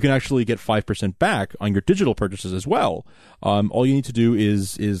 you can actually get 5% back on your digital purchases as well. All you need to do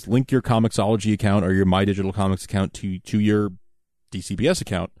is link your Comixology account or your My Digital Comics account to your DCBS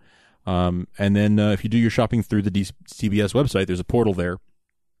account. And then if you do your shopping through the DCBS website, there's a portal there.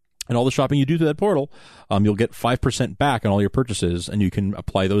 And all the shopping you do through that portal, you'll get 5% back on all your purchases, and you can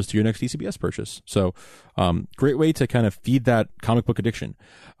apply those to your next DCBS purchase. So, great way to kind of feed that comic book addiction.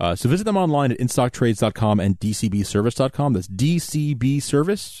 So visit them online at instocktrades.com and dcbservice.com. That's DCB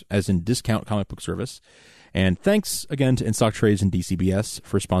Service, as in Discount Comic Book Service. And thanks again to InStock Trades and DCBS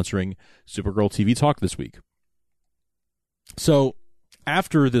for sponsoring Supergirl TV Talk this week. So,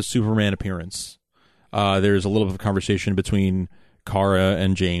 after this Superman appearance, there's a little bit of a conversation between Kara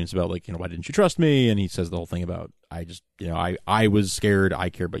and James about, like, why didn't you trust me? And he says the whole thing about, I was scared. I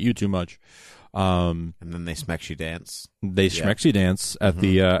care about you too much. And then they smexy dance. They smexy dance at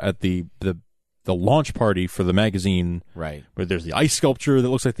the launch party for the magazine. Right. Where there's the ice sculpture that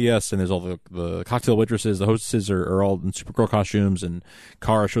looks like the S, and there's all the cocktail waitresses, the hostesses are all in Supergirl costumes, and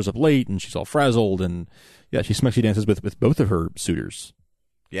Kara shows up late, and she's all frazzled, and she smexy dances with both of her suitors.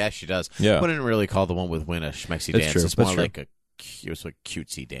 Yeah, she does. Yeah. I wouldn't really call the one with Wynn a schmexy dance. True. It's more like a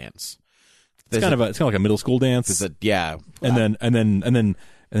cutesy dance. It's kind of like a middle school dance. And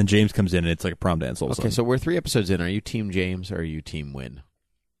then James comes in, and it's like a prom dance all of a sudden. So we're 3 episodes in. Are you Team James or are you Team Wynn?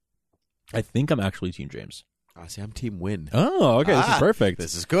 I think I'm actually Team James. See, I'm Team Wynn. Oh, okay. This is perfect.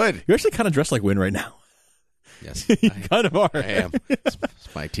 This is good. You're actually kind of dressed like Wynn right now. Yes. You kind of are. I am. It's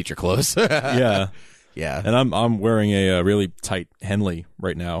my teacher clothes. Yeah. Yeah. And I'm wearing a really tight Henley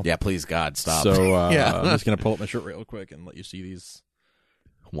right now. Yeah, please, God, stop. So I'm just going to pull up my shirt real quick and let you see these.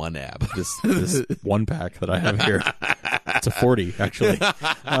 One ab. This one pack that I have here. It's a 40, actually.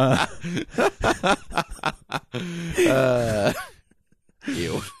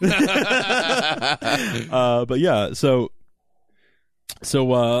 Ew. But yeah, so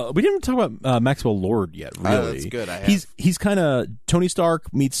we didn't talk about Maxwell Lord yet, really. That's good. He's kind of Tony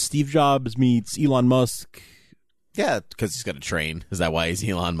Stark meets Steve Jobs meets Elon Musk. Yeah, because he's got a train. Is that why he's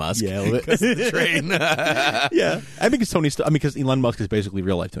Elon Musk? Yeah, because of the train. Yeah, I think it's because Elon Musk is basically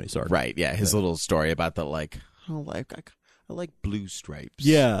real life Tony Stark. Right. Yeah, his little story about the I like blue stripes.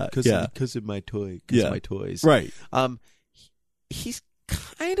 Yeah, because of my toy. Because of my toys. Right. He's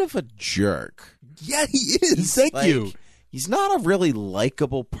kind of a jerk. Yeah, he is. Thank you. He's not a really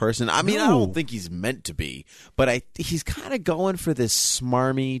likable person. I mean, I don't think he's meant to be, but he's kind of going for this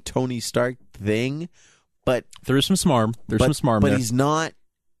smarmy Tony Stark thing. But there is some smarm. But there. He's not.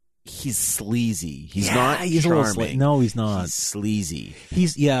 He's sleazy. He's not charming. No, he's not. He's sleazy.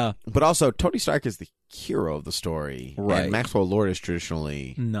 But also, Tony Stark is the hero of the story, right? And Maxwell Lord is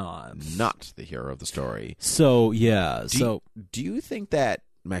traditionally not the hero of the story. So yeah. Do you think that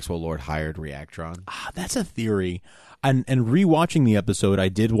Maxwell Lord hired Reactron? That's a theory. And rewatching the episode, I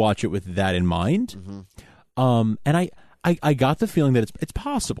did watch it with that in mind. Mm-hmm. And I got the feeling that it's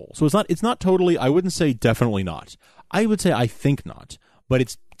possible. So it's not totally. I wouldn't say definitely not. I would say I think not, but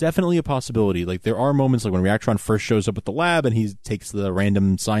it's definitely a possibility. Like, there are moments like when Reactron first shows up at the lab and he takes the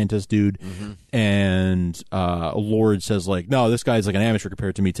random scientist dude, mm-hmm. and Lord says like, "No, this guy's like an amateur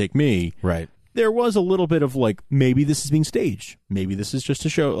compared to me. Take me." Right. There was a little bit of like, maybe this is being staged. Maybe this is just to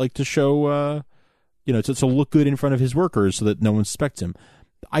show to look good in front of his workers so that no one suspects him.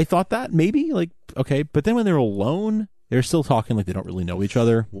 I thought that maybe, like, okay, but then when they're alone, they're still talking like they don't really know each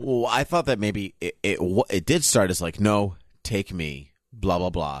other. Well, I thought that maybe it did start as like, "No, take me, blah, blah,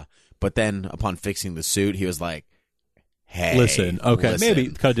 blah." But then upon fixing the suit, he was like, "Hey, listen, maybe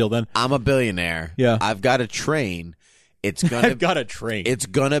cut a deal then. I'm a billionaire. Yeah. I've got a train. I've got a train. It's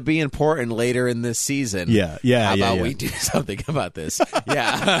going to be important later in this season. Yeah. How about we do something about this?"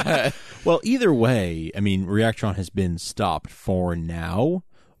 Yeah. Well, either way, I mean, Reactron has been stopped for now.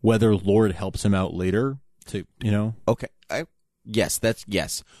 Whether Lord helps him out later, Okay. Yes.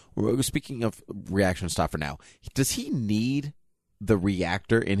 Speaking of reaction stop for now, does he need the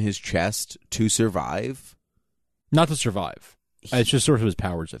reactor in his chest to survive? Not to survive. It's just sort of his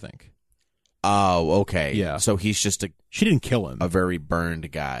powers, I think. Oh, okay. Yeah. So he's just she didn't kill him. A very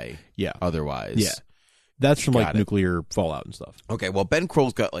burned guy. Yeah. Otherwise. Yeah. That's from nuclear fallout and stuff. Okay. Well, Ben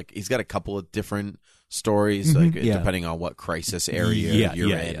Kroll's got he's got a couple of different stories, mm-hmm. Depending on what crisis area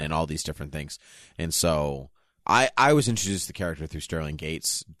you're in and all these different things. And so I was introduced to the character through Sterling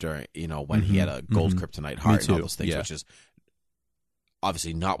Gates during, when mm-hmm. he had a gold mm-hmm. kryptonite heart and all those things, which is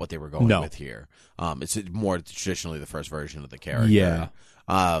obviously not what they were going with here. It's more traditionally the first version of the character. Yeah.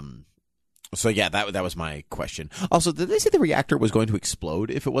 So that was my question. Also, did they say the reactor was going to explode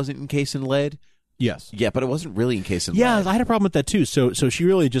if it wasn't encased in lead? Yes. Yeah, but it wasn't really encased in lead. lead. I had a problem with that too. So she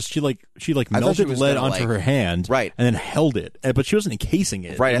really just she melted lead onto her hand, right, and then held it, but she wasn't encasing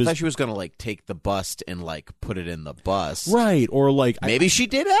it. Right. I thought she was going to take the bust and put it in the bus. Right. Or maybe she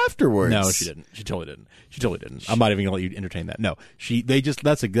did afterwards. No, she didn't. She totally didn't. I'm not even going to let you entertain that. No.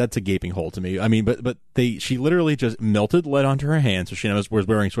 That's a gaping hole to me. I mean, but she literally just melted lead onto her hand, so she was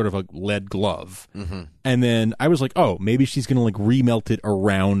wearing sort of a lead glove. Mm-hmm. And then I was like, oh, maybe she's going to remelt it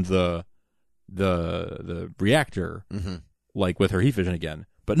around the reactor, mm-hmm. with her heat vision again.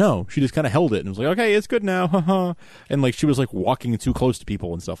 But no, she just kind of held it and was like, okay, it's good now. Haha. And she was walking too close to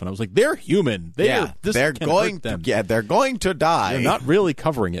people and stuff. And I was like, they're human. They're going to die. They're not really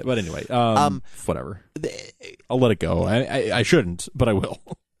covering it. But anyway, whatever. I'll let it go. I shouldn't, but I will.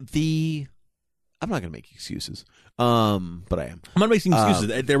 I'm not going to make excuses. But I am. I'm not making excuses.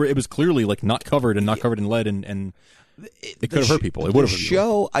 It was clearly not covered and not covered in lead and it could have hurt people. It would have hurt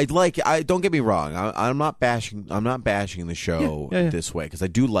people. I don't get me wrong. I'm not bashing the show this way because I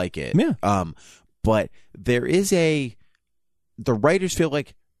do like it. Yeah. But there is the writers feel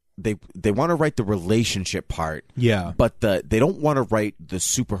like they want to write the relationship part. Yeah. But they don't want to write the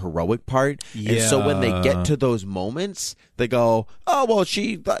super heroic part. Yeah. And so when they get to those moments, they go, "Oh, well,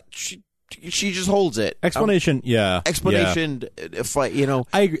 she just holds it." Explanation, Explanation, fight.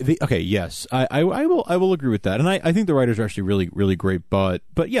 I agree. Okay, yes, I will agree with that, and I think the writers are actually really, really great. But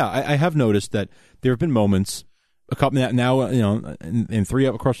yeah, I have noticed that there have been moments, a couple now, in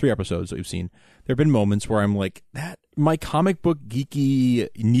across 3 episodes that we've seen, there have been moments where I'm like, that my comic book geeky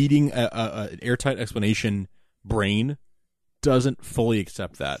needing an airtight explanation brain doesn't fully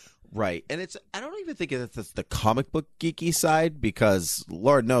accept that. Right. And I don't even think that's the comic book geeky side because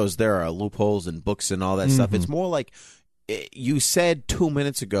Lord knows there are loopholes in books and all that stuff. It's more like you said 2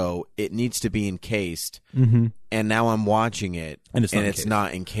 minutes ago it needs to be encased, and now I'm watching it and it's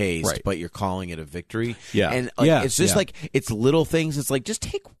not encased, right. But you're calling it a victory. Yeah. And it's just it's little things. It's just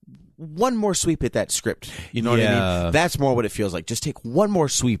take one more sweep at that script. You know what I mean? That's more what it feels like. Just take one more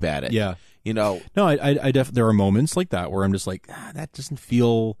sweep at it. Yeah. No, I there are moments like that where I'm just like, that doesn't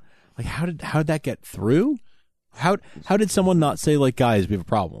feel... how did that get through? How did someone not say guys, we have a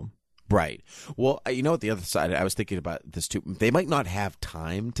problem? Right. Well, what the other side, I was thinking about this too. They might not have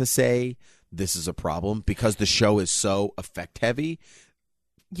time to say this is a problem because the show is so effect heavy.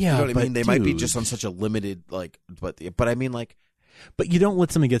 Yeah, you know what I mean? They might be just on such a limited but I mean but you don't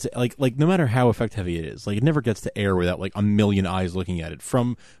let something get to no matter how effect heavy it is, it never gets to air without a million eyes looking at it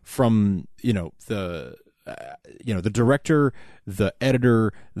from the director, the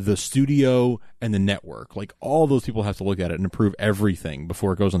editor, the studio, and the network. All those people have to look at it and approve everything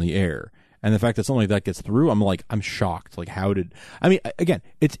before it goes on the air. And the fact that something like that gets through, I'm shocked. Again,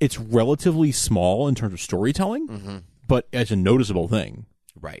 it's relatively small in terms of storytelling, but it's a noticeable thing.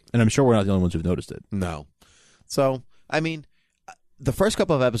 Right. And I'm sure we're not the only ones who've noticed it. No. So, the first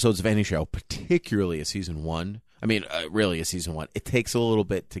couple of episodes of any show, particularly a season 1, really a season 1, it takes a little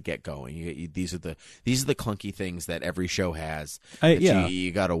bit to get going. These are the clunky things that every show has.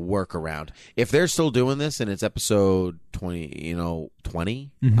 You got to work around. If they're still doing this and it's episode 20,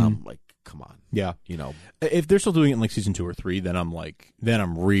 20, come on. Yeah. If they're still doing it in season 2 or 3, then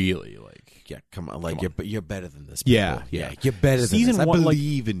I'm really yeah, come on. You're better than this. Yeah. You're better season than this. 1, I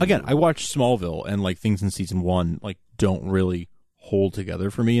believe in you. Again, I watched Smallville and things in season 1 don't really hold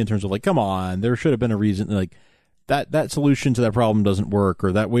together for me in terms of come on, there should have been a reason that solution to that problem doesn't work,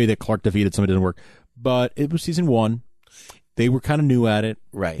 or that way that Clark defeated somebody doesn't work. But it was season 1. They were kind of new at it.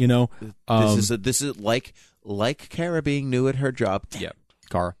 Right. This is like Kara being new at her job. Yeah.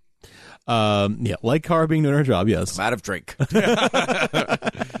 Kara. Like Kara being new at her job, yes. I'm out of drink.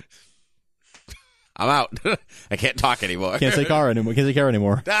 I'm out. I can't talk anymore. Can't say Kara anymore. This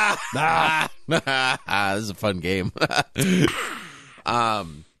is a fun game.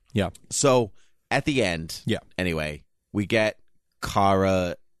 Yeah. So at the end, anyway, we get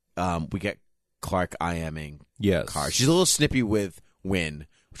Kara, we get Clark IMing Kara. She's a little snippy with Winn,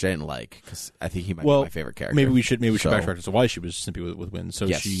 which I didn't like because I think he might be my favorite character. Maybe we should backtrack as to why she was snippy with Winn. So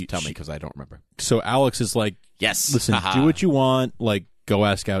tell me because I don't remember. So Alex is yes, listen, do what you want. Go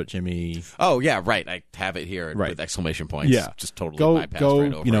ask out Jimmy. Oh yeah, right. I have it here with exclamation points. Yeah, just totally bypassed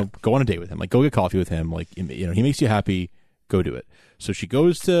right over. Go on a date with him. Go get coffee with him. He makes you happy. Go do it. So she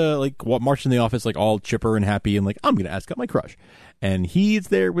goes to march in the office all chipper and happy and I'm gonna ask out my crush, and he's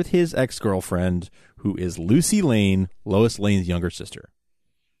there with his ex-girlfriend who is Lucy Lane, Lois Lane's younger sister.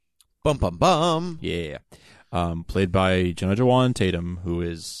 Bum bum bum. Yeah, played by Jenna Jawan Tatum, who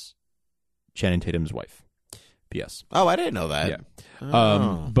is Channing Tatum's wife. P.S. Oh, I didn't know that.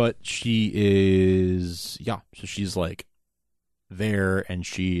 Yeah. But she is, so she's there and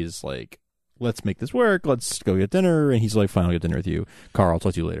she's let's make this work. Let's go get dinner. And he's like, fine, I'll get dinner with you. Kara, I'll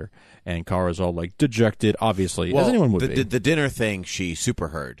talk to you later. And Kara's all like dejected, obviously, as anyone would be. The dinner thing, she super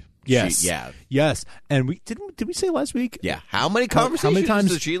heard. Yes. Yes. And we did we say last week? Yeah. How many conversations how many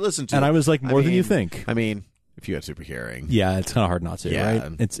times did she listen to? And I was like, more than you think. I mean, if you have super hearing. Yeah, it's kind of hard not to,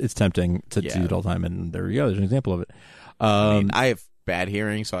 right? It's tempting to do it all the time, and there you go. There's an example of it. I have bad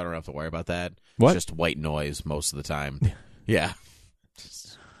hearing, so I don't have to worry about that. What? It's just white noise most of the time. Yeah.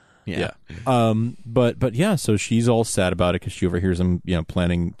 Yeah. But yeah, so she's all sad about it because she overhears him,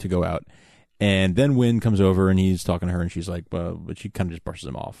 planning to go out. And then Wynn comes over and he's talking to her and she's like, but she kind of just brushes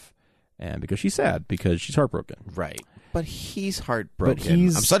him off. And because she's sad, because she's heartbroken. Right. But he's heartbroken.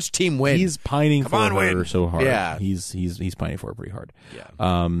 I'm such Team Wynn. He's pining for her Wynn. so hard. Yeah. He's pining for her pretty hard.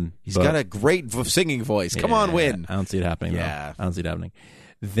 Yeah. He's got a great singing voice. Come on, Wynn. I don't see it happening. Yeah. I don't see it happening.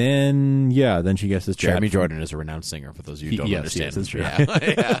 Then she gets this Jeremy Jordan is a renowned singer, for those of you who don't understand. Yes, that's true.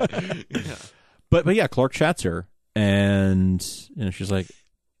 Yeah. But Clark chats her, and she's like,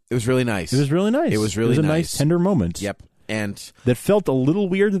 it was really nice. It was really nice. It was a nice, tender moment. Yep. And that felt a little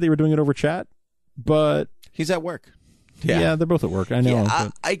weird that they were doing it over chat, but he's at work. Yeah, they're both at work. I know.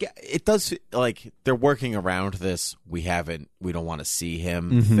 Yeah, it does like they're working around this. We don't want to see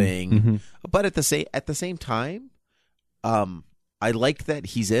him thing. Mm-hmm. But at the same time, I like that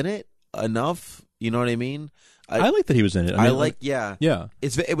he's in it enough. You know what I mean? I like that he was in it. Yeah.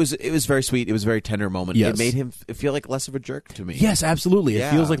 It was very sweet. It was a very tender moment. Yes. It made him feel like less of a jerk to me. Yes, absolutely. Yeah.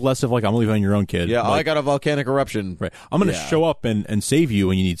 It feels like less of like, I'm leaving on your own, kid. Yeah, like, I got a volcanic eruption. Right. I'm going to show up and save you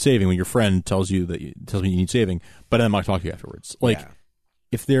when you need saving. When your friend tells me you need saving, but I'm not going to talk to you afterwards. Like,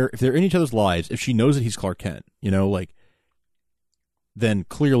 if they're in each other's lives, if she knows that he's Clark Kent, then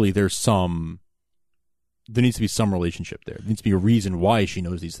clearly there needs to be some relationship there. There needs to be a reason why she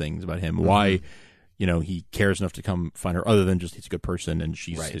knows these things about him. Why. He cares enough to come find her, other than just he's a good person and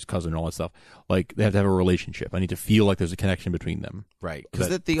she's his cousin and all that stuff. Like, they have to have a relationship. I need to feel like there's a connection between them. Right. Because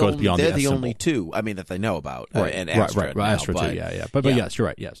they're the only two, that they know about. Right. And Astra. Right. Astra, too. Yeah. But yes, you're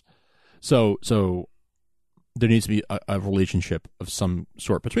right. Yes. So there needs to be a relationship of some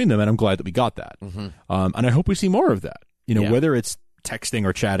sort between them, and I'm glad that we got that. Mm-hmm. And I hope we see more of that. Whether it's texting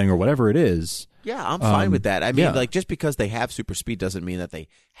or chatting or whatever it is. Yeah, I'm fine with that. I mean, just because they have super speed doesn't mean that they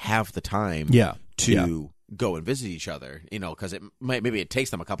have the time to go and visit each other, because maybe it takes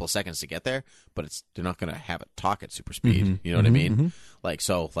them a couple of seconds to get there, but they're not going to have a talk at super speed. Mm-hmm. You know what I mean?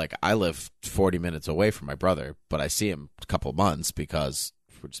 Mm-hmm. Like I live 40 minutes away from my brother, but I see him a couple of months because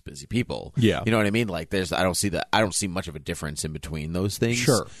we're just busy people. Yeah. You know what I mean? Like I don't see much of a difference in between those things.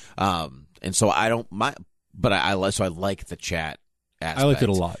 Sure. And so I like the chat aspect. I liked it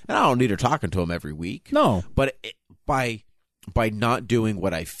a lot. And I don't need her talking to him every week. No. But by not doing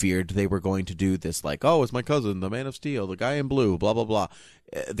what I feared they were going to do, this like, oh, it's my cousin, the Man of Steel, the guy in blue, blah, blah, blah.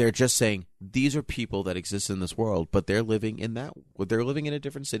 They're just saying these are people that exist in this world, but they're living in a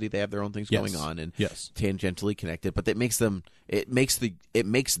different city. They have their own things going on and tangentially connected, but it makes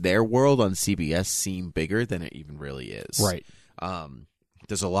their world on CBS seem bigger than it even really is. Right.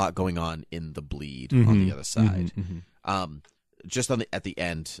 There's a lot going on in the bleed on the other side. Just at the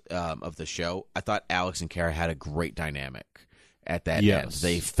end of the show, I thought Alex and Kara had a great dynamic at that end.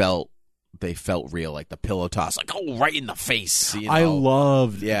 They felt real, like the pillow toss, like right in the face. I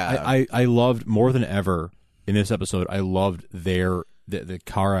loved, I loved more than ever in this episode. I loved the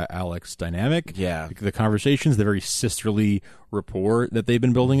Kara Alex dynamic. Yeah, the conversations, the very sisterly rapport that they've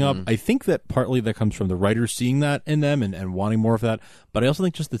been building up. I think that partly that comes from the writers seeing that in them and wanting more of that. But I also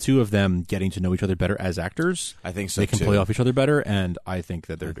think just the two of them getting to know each other better as actors. I think so. They can play off each other better, and I think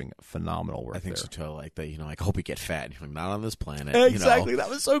that they're doing phenomenal work. I think there. so too. Like that, like I hope we get fat. Like, not on this planet. Exactly. That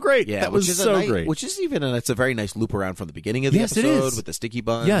was so great. Yeah, that was so great. Which is it's a very nice loop around from the beginning of the episode it is. with the sticky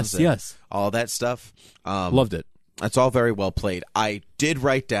buns. Yes. All that stuff. Loved it. That's all very well played. I did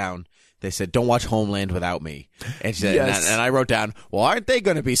write down, they said, don't watch Homeland without me. And, she said, and I wrote down, well, aren't they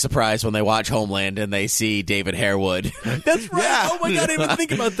going to be surprised when they watch Homeland and they see David Harewood? That's right. Yeah. Oh, my God, I didn't even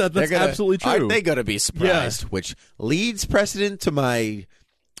think about that. That's absolutely true. Aren't they going to be surprised? Yeah. Which leads precedent to my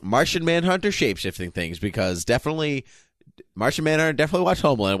Martian Manhunter shapeshifting things, because definitely... Martian Manhunter definitely watched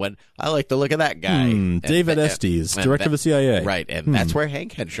Homeland when I like the look of that guy. David Estes, director of the CIA. Right, and that's where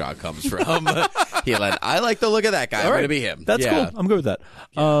Hank Henshaw comes from. He went, I like the look of that guy. I'm going to be him. That's cool. I'm good with that.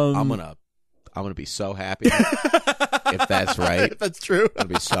 Yeah. I'm gonna be so happy if that's right. If that's true. I'm gonna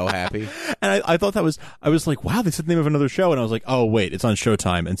be so happy. And I thought I was like, wow, they said the name of another show, and I was like, oh wait, it's on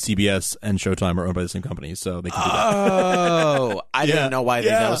Showtime, and CBS and Showtime are owned by the same company, so they can do that. Oh, I didn't know why.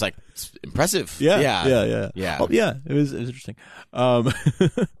 That was like impressive. Yeah. Well, yeah, it was interesting. All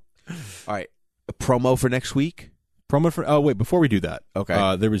right, a promo for next week. Promo for wait, before we do that,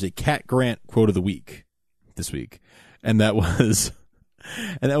 okay, there was a Cat Grant quote of the week this week, and that was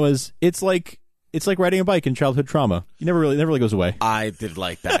it's like riding a bike in childhood trauma. You never really goes away. I did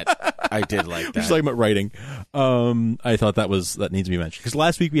like that. I did like that. Just talking about writing. I thought that needs to be mentioned because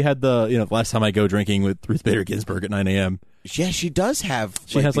last week we had the last time I go drinking with Ruth Bader Ginsburg at 9 a.m. Yeah, she does have.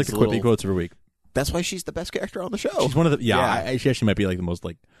 She has the quippy quotes every week. That's why she's the best character on the show. She's one of the she actually might be like the most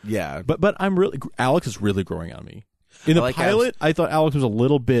like But Alex is really growing on me. In the pilot, I thought Alex was a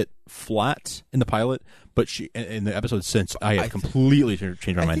little bit flat in the pilot, but in the episode since I have completely changed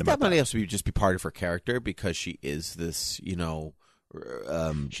my mind. I think that might have to just be part of her character because she is this,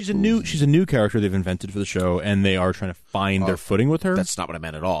 she's a new character they've invented for the show, and they are trying to find their footing with her. That's not what I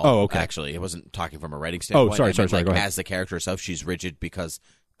meant at all. Oh, okay. Actually, I wasn't talking from a writing standpoint. Oh, sorry. Go ahead. As the character herself, she's rigid because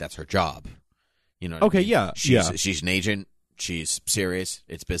that's her job. You know. Okay. I mean? Yeah. She's an agent. She's serious.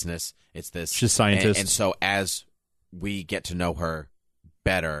 It's business. It's this. She's a scientist. And so as we get to know her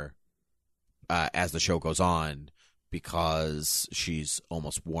better as the show goes on, because she's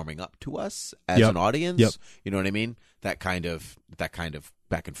almost warming up to us as an audience. Yep. You know what I mean? That kind of back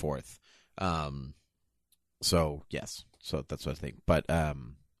and forth. So yes. So that's what I think. But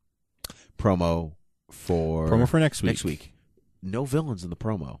promo for next week. Next week. No villains in the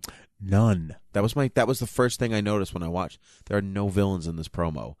promo. None. That was the first thing I noticed when I watched. There are no villains in this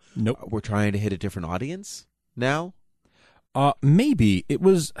promo. Nope. We're trying to hit a different audience now. Maybe it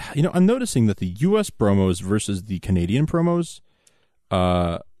was. I'm noticing that the U.S. promos versus the Canadian promos.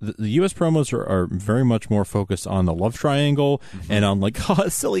 The U.S. promos are very much more focused on the love triangle and on like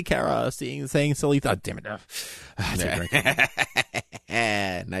silly Kara saying silly. Damn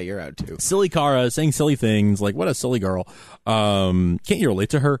it! Now you're out too. Silly Kara saying silly things like what a silly girl. Can't you relate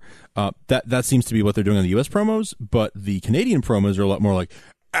to her? That seems to be what they're doing on the U.S. promos, but the Canadian promos are a lot more like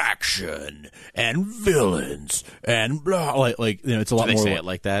action and villains and blah. Like it's a lot Do they more. Say it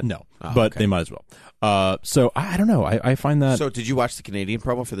like that? No, but they might as well. So I don't know. I find that. So did you watch the Canadian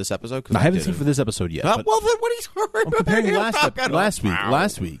promo for this episode? I haven't seen for this episode yet. Well, then what are you talking about? I'm comparing last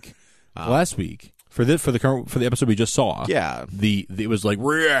week for the episode we just saw. Yeah, it was like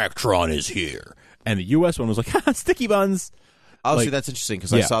Reactron is here, and the U.S. one was like sticky buns. Oh, see, that's interesting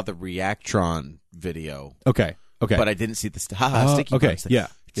because I saw the Reactron video. Okay, but I didn't see the sticky buns. Yeah.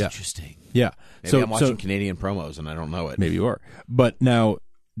 It's interesting. Yeah. Maybe I'm watching Canadian promos and I don't know it. Maybe you are. But now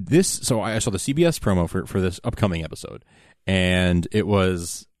so I saw the CBS promo for this upcoming episode, and it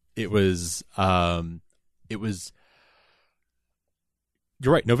was you're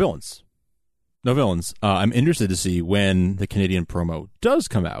right, no villains. I'm interested to see when the Canadian promo does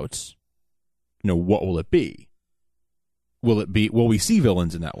come out, what will it be? Will we see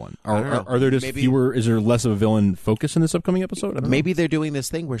villains in that one? Are there just fewer? Is there less of a villain focus in this upcoming episode? Maybe they're doing this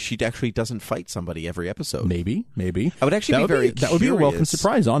thing where she actually doesn't fight somebody every episode. Maybe. I would actually be very curious. That would be a welcome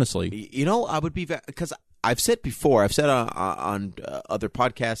surprise, honestly. I would be because I've said before. I've said on other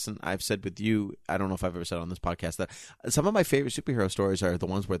podcasts, and I've said with you. I don't know if I've ever said on this podcast that some of my favorite superhero stories are the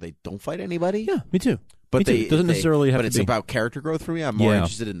ones where they don't fight anybody. Yeah, me too. But it doesn't necessarily have to be. But it's about character growth for me. I'm more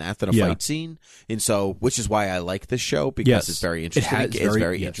interested in that than a fight scene. And so, which is why I like this show, because it's very interesting. It's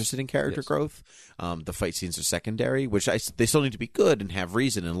very interested in character growth. The fight scenes are secondary, which they still need to be good and have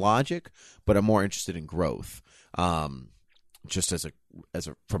reason and logic, but I'm more interested in growth. Just as a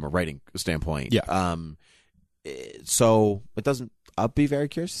from a writing standpoint. Yeah. So it doesn't. I'll be very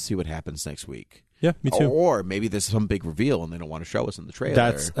curious to see what happens next week. Yeah, me too. Or maybe there's some big reveal and they don't want to show us in the trailer.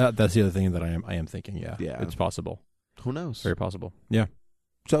 That's the other thing that I am thinking. Yeah, it's possible. Who knows? Very possible. Yeah.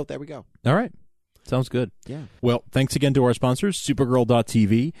 So there we go. All right. Sounds good. Yeah. Well, thanks again to our sponsors,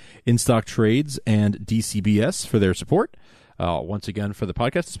 Supergirl.tv, In Stock Trades, and DCBS for their support. Once again, for the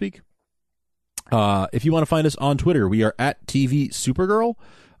podcast to speak. If you want to find us on Twitter, we are at TV Supergirl.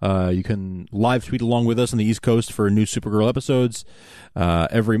 You can live tweet along with us on the East Coast for new Supergirl episodes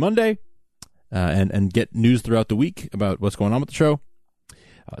every Monday. And get news throughout the week about what's going on with the show.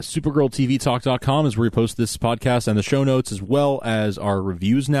 SupergirlTVTalk.com is where we post this podcast and the show notes, as well as our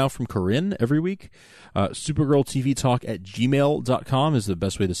reviews now from Corinne every week. SupergirlTVTalk@gmail.com is the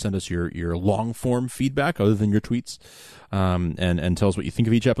best way to send us your long-form feedback other than your tweets, and tell us what you think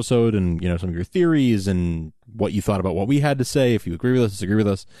of each episode and some of your theories and what you thought about what we had to say, if you agree with us, disagree with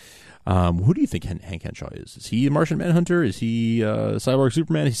us. Who do you think Hank Henshaw is? Is he a Martian Manhunter? Is he Cyborg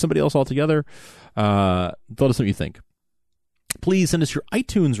Superman? Is he somebody else altogether? Let us know what you think. Please send us your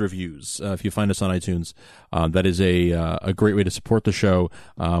iTunes reviews if you find us on iTunes. That is a great way to support the show.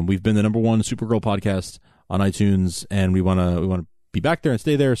 We've been the #1 Supergirl podcast on iTunes, and we want to be back there and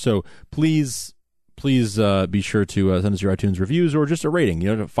stay there. So please please be sure to send us your iTunes reviews or just a rating.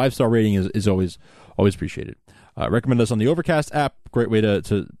 A 5-star rating is always appreciated. Recommend us on the Overcast app. Great way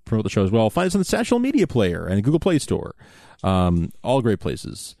to promote the show as well. Find us on the Satchel Media Player and Google Play Store. All great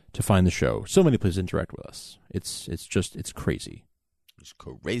places to find the show. So many places to interact with us. It's crazy. It's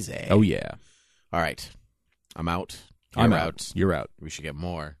crazy. Oh, yeah. All right. I'm out. I'm out. You're out. We should get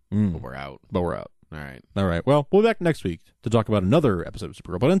more, but we're out. But we're out. All right. All right. Well, we'll be back next week to talk about another episode of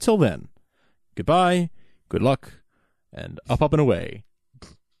Supergirl. But until then, goodbye, good luck, and up and away.